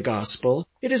principles of the gospel,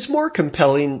 it is more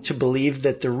compelling to believe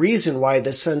that the reason why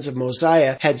the sons of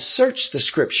Mosiah had searched the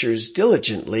Scriptures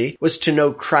diligently was to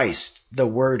know Christ, the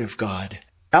Word of God.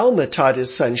 Alma taught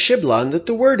his son Shiblon that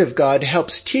the Word of God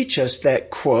helps teach us that,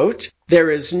 quote,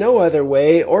 "there is no other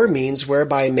way or means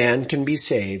whereby man can be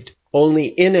saved, only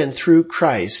in and through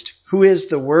Christ, who is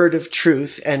the Word of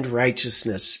truth and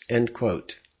righteousness," end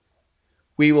quote.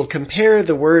 We will compare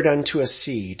the Word unto a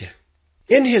seed.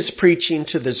 In his preaching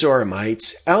to the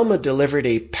Zoramites, Alma delivered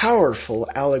a powerful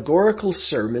allegorical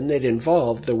sermon that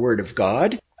involved the Word of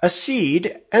God, a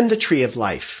seed, and the tree of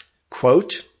life.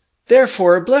 Quote,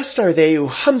 "Therefore, blessed are they who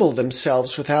humble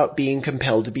themselves without being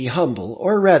compelled to be humble,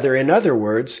 or rather, in other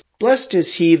words, blessed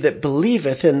is he that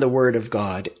believeth in the Word of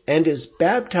God, and is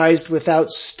baptized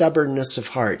without stubbornness of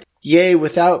heart, yea,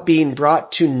 without being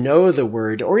brought to know the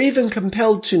Word, or even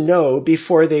compelled to know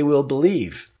before they will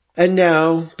believe. And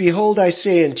now, behold, I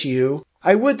say unto you,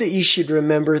 I would that ye should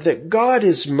remember that God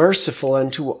is merciful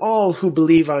unto all who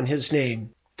believe on his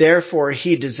name. Therefore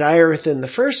he desireth in the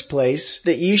first place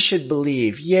that ye should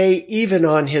believe, yea, even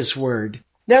on his word.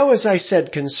 Now as I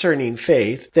said concerning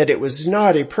faith, that it was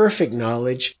not a perfect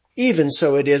knowledge, even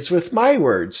so it is with my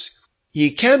words.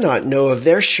 Ye cannot know of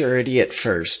their surety at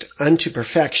first, unto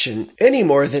perfection, any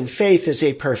more than faith is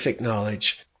a perfect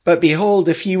knowledge. But behold,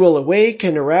 if ye will awake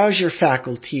and arouse your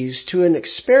faculties to an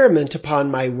experiment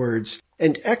upon my words,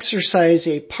 and exercise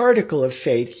a particle of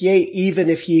faith, yea, even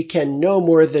if ye can no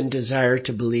more than desire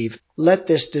to believe, let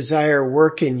this desire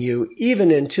work in you, even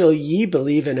until ye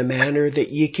believe in a manner that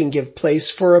ye can give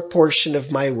place for a portion of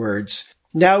my words.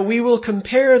 Now we will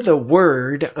compare the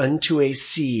word unto a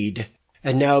seed.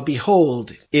 And now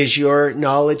behold, is your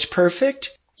knowledge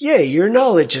perfect? Yea, your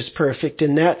knowledge is perfect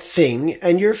in that thing,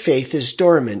 and your faith is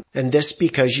dormant, and this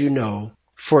because you know.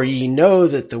 For ye know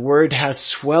that the word hath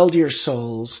swelled your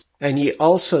souls, and ye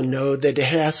also know that it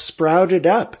hath sprouted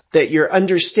up, that your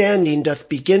understanding doth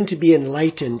begin to be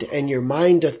enlightened, and your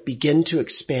mind doth begin to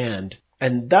expand.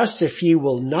 And thus if ye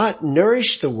will not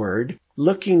nourish the word,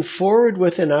 looking forward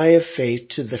with an eye of faith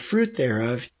to the fruit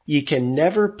thereof, ye can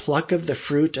never pluck of the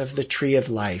fruit of the tree of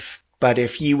life. But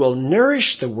if ye will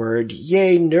nourish the word,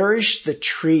 yea, nourish the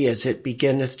tree as it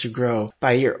beginneth to grow,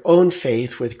 by your own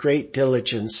faith with great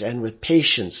diligence and with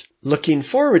patience, looking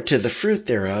forward to the fruit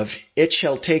thereof, it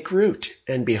shall take root,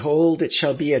 and behold, it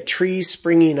shall be a tree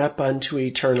springing up unto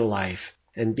eternal life.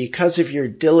 And because of your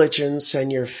diligence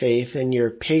and your faith and your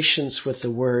patience with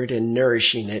the word and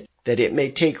nourishing it, that it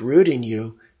may take root in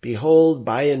you, behold,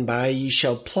 by and by ye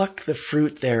shall pluck the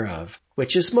fruit thereof,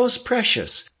 which is most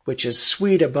precious, which is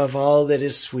sweet above all that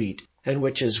is sweet, and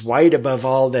which is white above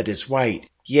all that is white,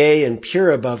 yea, and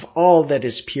pure above all that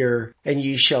is pure. And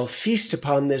ye shall feast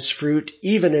upon this fruit,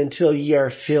 even until ye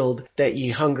are filled, that ye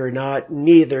hunger not,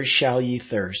 neither shall ye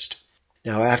thirst.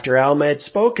 Now after Alma had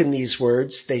spoken these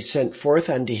words, they sent forth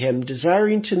unto him,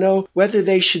 desiring to know whether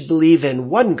they should believe in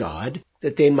one God,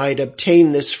 that they might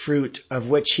obtain this fruit of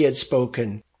which he had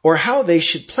spoken, or how they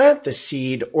should plant the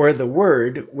seed or the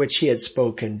word which he had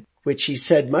spoken, which he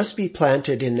said must be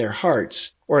planted in their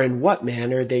hearts, or in what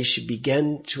manner they should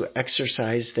begin to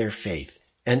exercise their faith.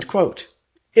 End quote.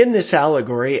 In this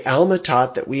allegory, Alma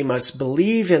taught that we must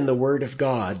believe in the Word of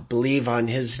God, believe on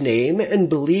his name, and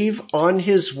believe on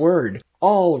his word,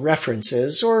 all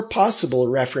references or possible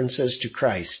references to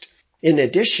Christ. In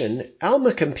addition,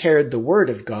 Alma compared the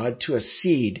Word of God to a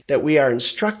seed that we are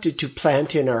instructed to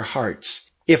plant in our hearts.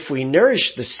 If we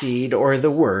nourish the seed or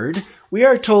the word, we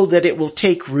are told that it will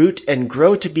take root and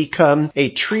grow to become a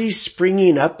tree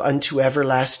springing up unto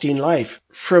everlasting life,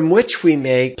 from which we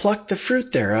may pluck the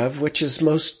fruit thereof, which is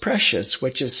most precious,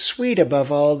 which is sweet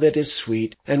above all that is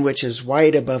sweet, and which is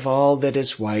white above all that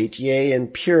is white, yea,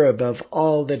 and pure above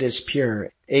all that is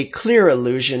pure, a clear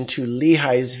allusion to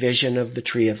Lehi's vision of the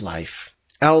tree of life.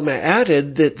 Alma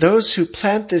added that those who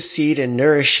plant the seed and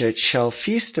nourish it shall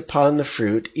feast upon the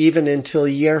fruit, even until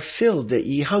ye are filled, that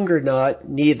ye hunger not,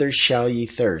 neither shall ye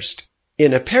thirst.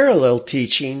 In a parallel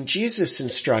teaching, Jesus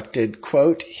instructed,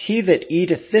 quote, "He that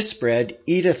eateth this bread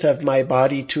eateth of my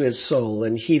body to his soul,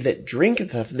 and he that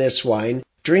drinketh of this wine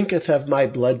drinketh of my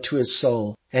blood to his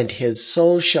soul, and his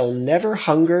soul shall never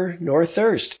hunger nor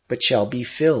thirst, but shall be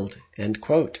filled." End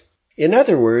quote. In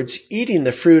other words, eating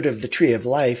the fruit of the tree of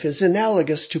life is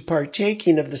analogous to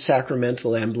partaking of the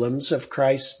sacramental emblems of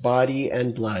Christ's body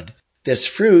and blood. This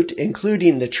fruit,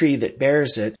 including the tree that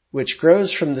bears it, which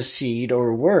grows from the seed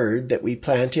or word that we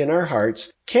plant in our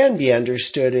hearts, can be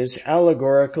understood as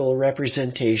allegorical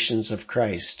representations of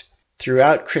Christ.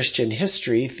 Throughout Christian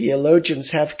history,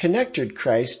 theologians have connected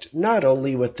Christ not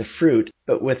only with the fruit,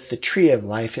 but with the tree of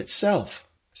life itself.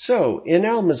 So, in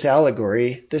Alma's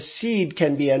allegory, the seed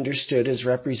can be understood as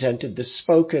represented the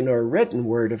spoken or written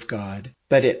word of God,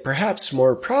 but it perhaps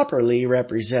more properly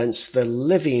represents the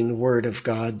living word of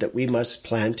God that we must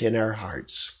plant in our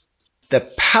hearts. The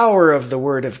power of the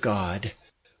word of God.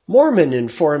 Mormon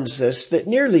informs us that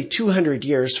nearly 200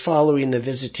 years following the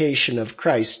visitation of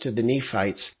Christ to the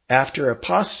Nephites, after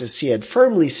apostasy had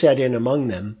firmly set in among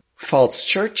them, false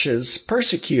churches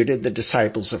persecuted the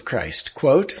disciples of Christ.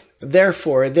 Quote,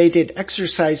 "Therefore they did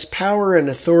exercise power and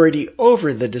authority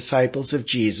over the disciples of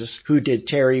Jesus, who did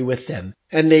tarry with them.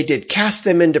 And they did cast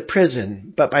them into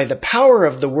prison, but by the power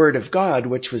of the word of God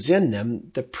which was in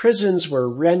them, the prisons were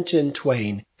rent in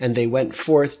twain, and they went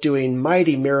forth doing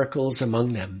mighty miracles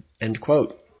among them." End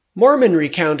quote. Mormon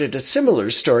recounted a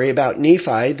similar story about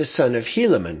Nephi, the son of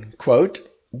Helaman. Quote,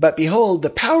 "But behold, the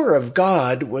power of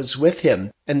God was with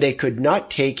him, and they could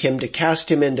not take him to cast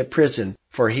him into prison,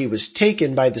 for he was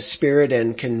taken by the Spirit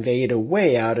and conveyed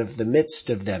away out of the midst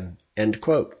of them." End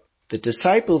quote. The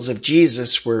disciples of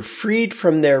Jesus were freed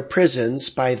from their prisons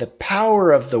by the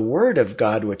power of the word of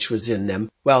God which was in them,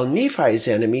 while Nephi's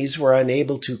enemies were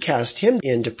unable to cast him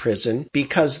into prison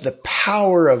because the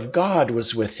power of God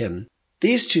was with him.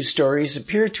 These two stories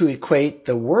appear to equate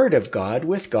the word of God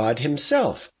with God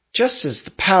himself. Just as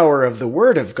the power of the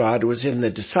word of God was in the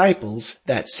disciples,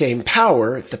 that same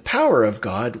power, the power of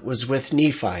God, was with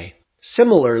Nephi.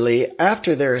 Similarly,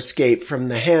 after their escape from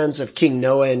the hands of King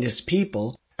Noah and his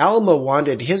people, Alma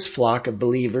wanted his flock of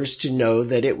believers to know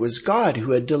that it was God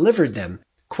who had delivered them.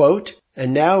 Quote,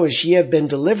 "And now as ye have been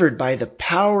delivered by the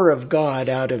power of God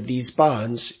out of these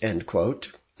bonds," end quote.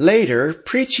 Later,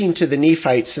 preaching to the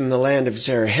Nephites in the land of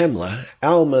Zarahemla,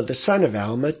 Alma, the son of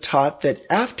Alma, taught that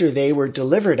after they were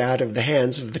delivered out of the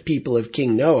hands of the people of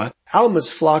King Noah,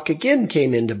 Alma's flock again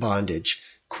came into bondage.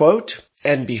 Quote,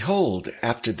 "And behold,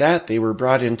 after that they were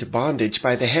brought into bondage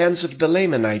by the hands of the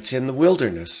Lamanites in the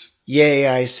wilderness. Yea,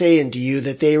 I say unto you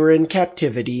that they were in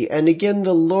captivity, and again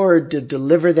the Lord did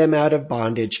deliver them out of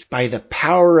bondage by the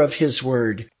power of his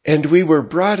word. And we were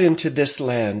brought into this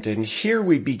land, and here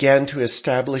we began to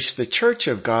establish the church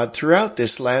of God throughout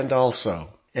this land also."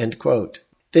 End quote.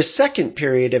 This second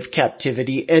period of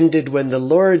captivity ended when the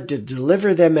Lord did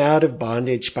deliver them out of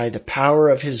bondage by the power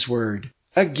of his word.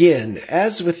 Again,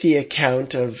 as with the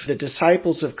account of the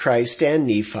disciples of Christ and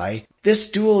Nephi, this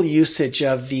dual usage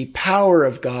of the power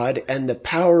of God and the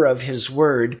power of his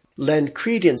word lend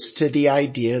credence to the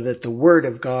idea that the word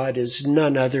of God is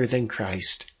none other than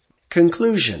Christ.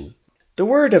 Conclusion. The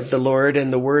word of the Lord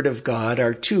and the word of God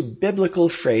are two biblical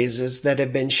phrases that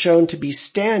have been shown to be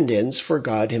stand-ins for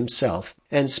God himself,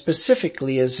 and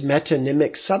specifically as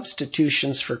metonymic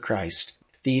substitutions for Christ.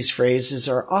 These phrases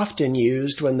are often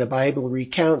used when the Bible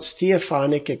recounts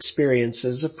theophanic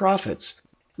experiences of prophets.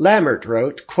 Lammert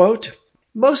wrote, quote,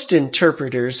 "Most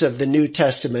interpreters of the New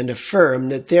Testament affirm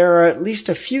that there are at least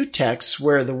a few texts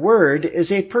where the Word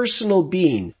is a personal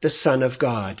being, the Son of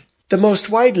God. The most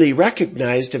widely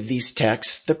recognized of these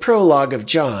texts, the prologue of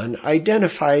John,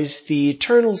 identifies the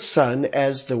eternal Son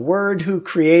as the Word who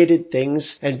created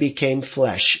things and became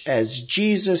flesh, as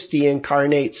Jesus the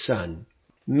incarnate Son.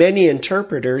 Many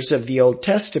interpreters of the Old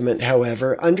Testament,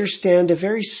 however, understand a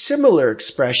very similar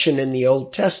expression in the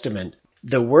Old Testament,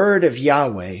 the word of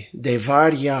Yahweh, Devar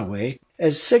Yahweh,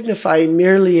 as signifying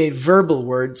merely a verbal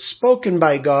word spoken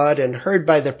by God and heard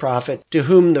by the prophet to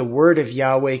whom the word of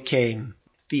Yahweh came.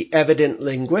 The evident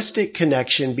linguistic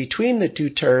connection between the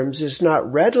two terms is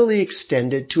not readily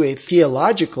extended to a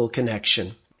theological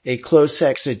connection. A close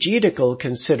exegetical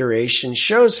consideration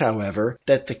shows, however,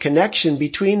 that the connection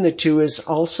between the two is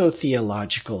also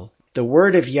theological. The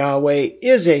word of Yahweh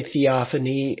is a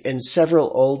theophany in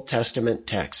several Old Testament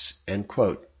texts." End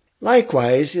quote.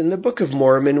 Likewise, in the Book of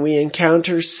Mormon we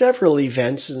encounter several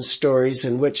events and stories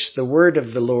in which the word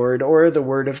of the Lord or the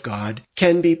word of God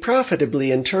can be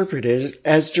profitably interpreted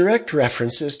as direct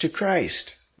references to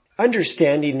Christ.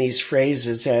 Understanding these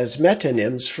phrases as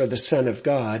metonyms for the Son of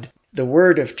God, the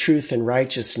word of truth and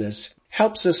righteousness,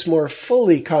 helps us more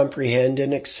fully comprehend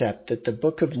and accept that the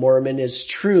Book of Mormon is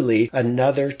truly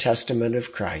another testament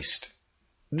of Christ.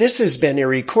 This has been a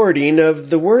recording of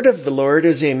The Word of the Lord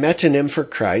as a Metonym for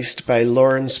Christ by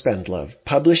Lauren Spendlove,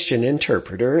 published in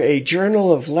Interpreter, a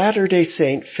Journal of Latter-day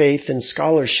Saint Faith and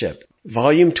Scholarship,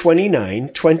 Volume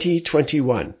 29,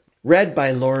 2021. Read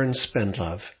by Lauren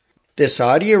Spendlove. This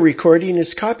audio recording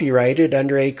is copyrighted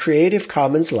under a Creative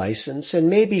Commons license and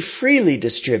may be freely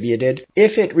distributed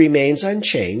if it remains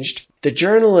unchanged. The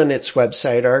journal and its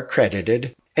website are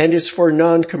credited and is for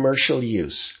non-commercial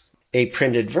use. A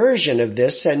printed version of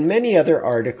this and many other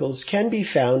articles can be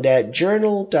found at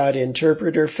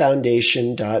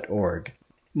journal.interpreterfoundation.org.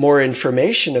 More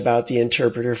information about the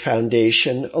Interpreter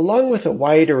Foundation, along with a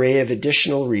wide array of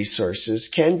additional resources,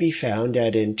 can be found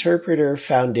at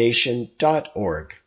interpreterfoundation.org.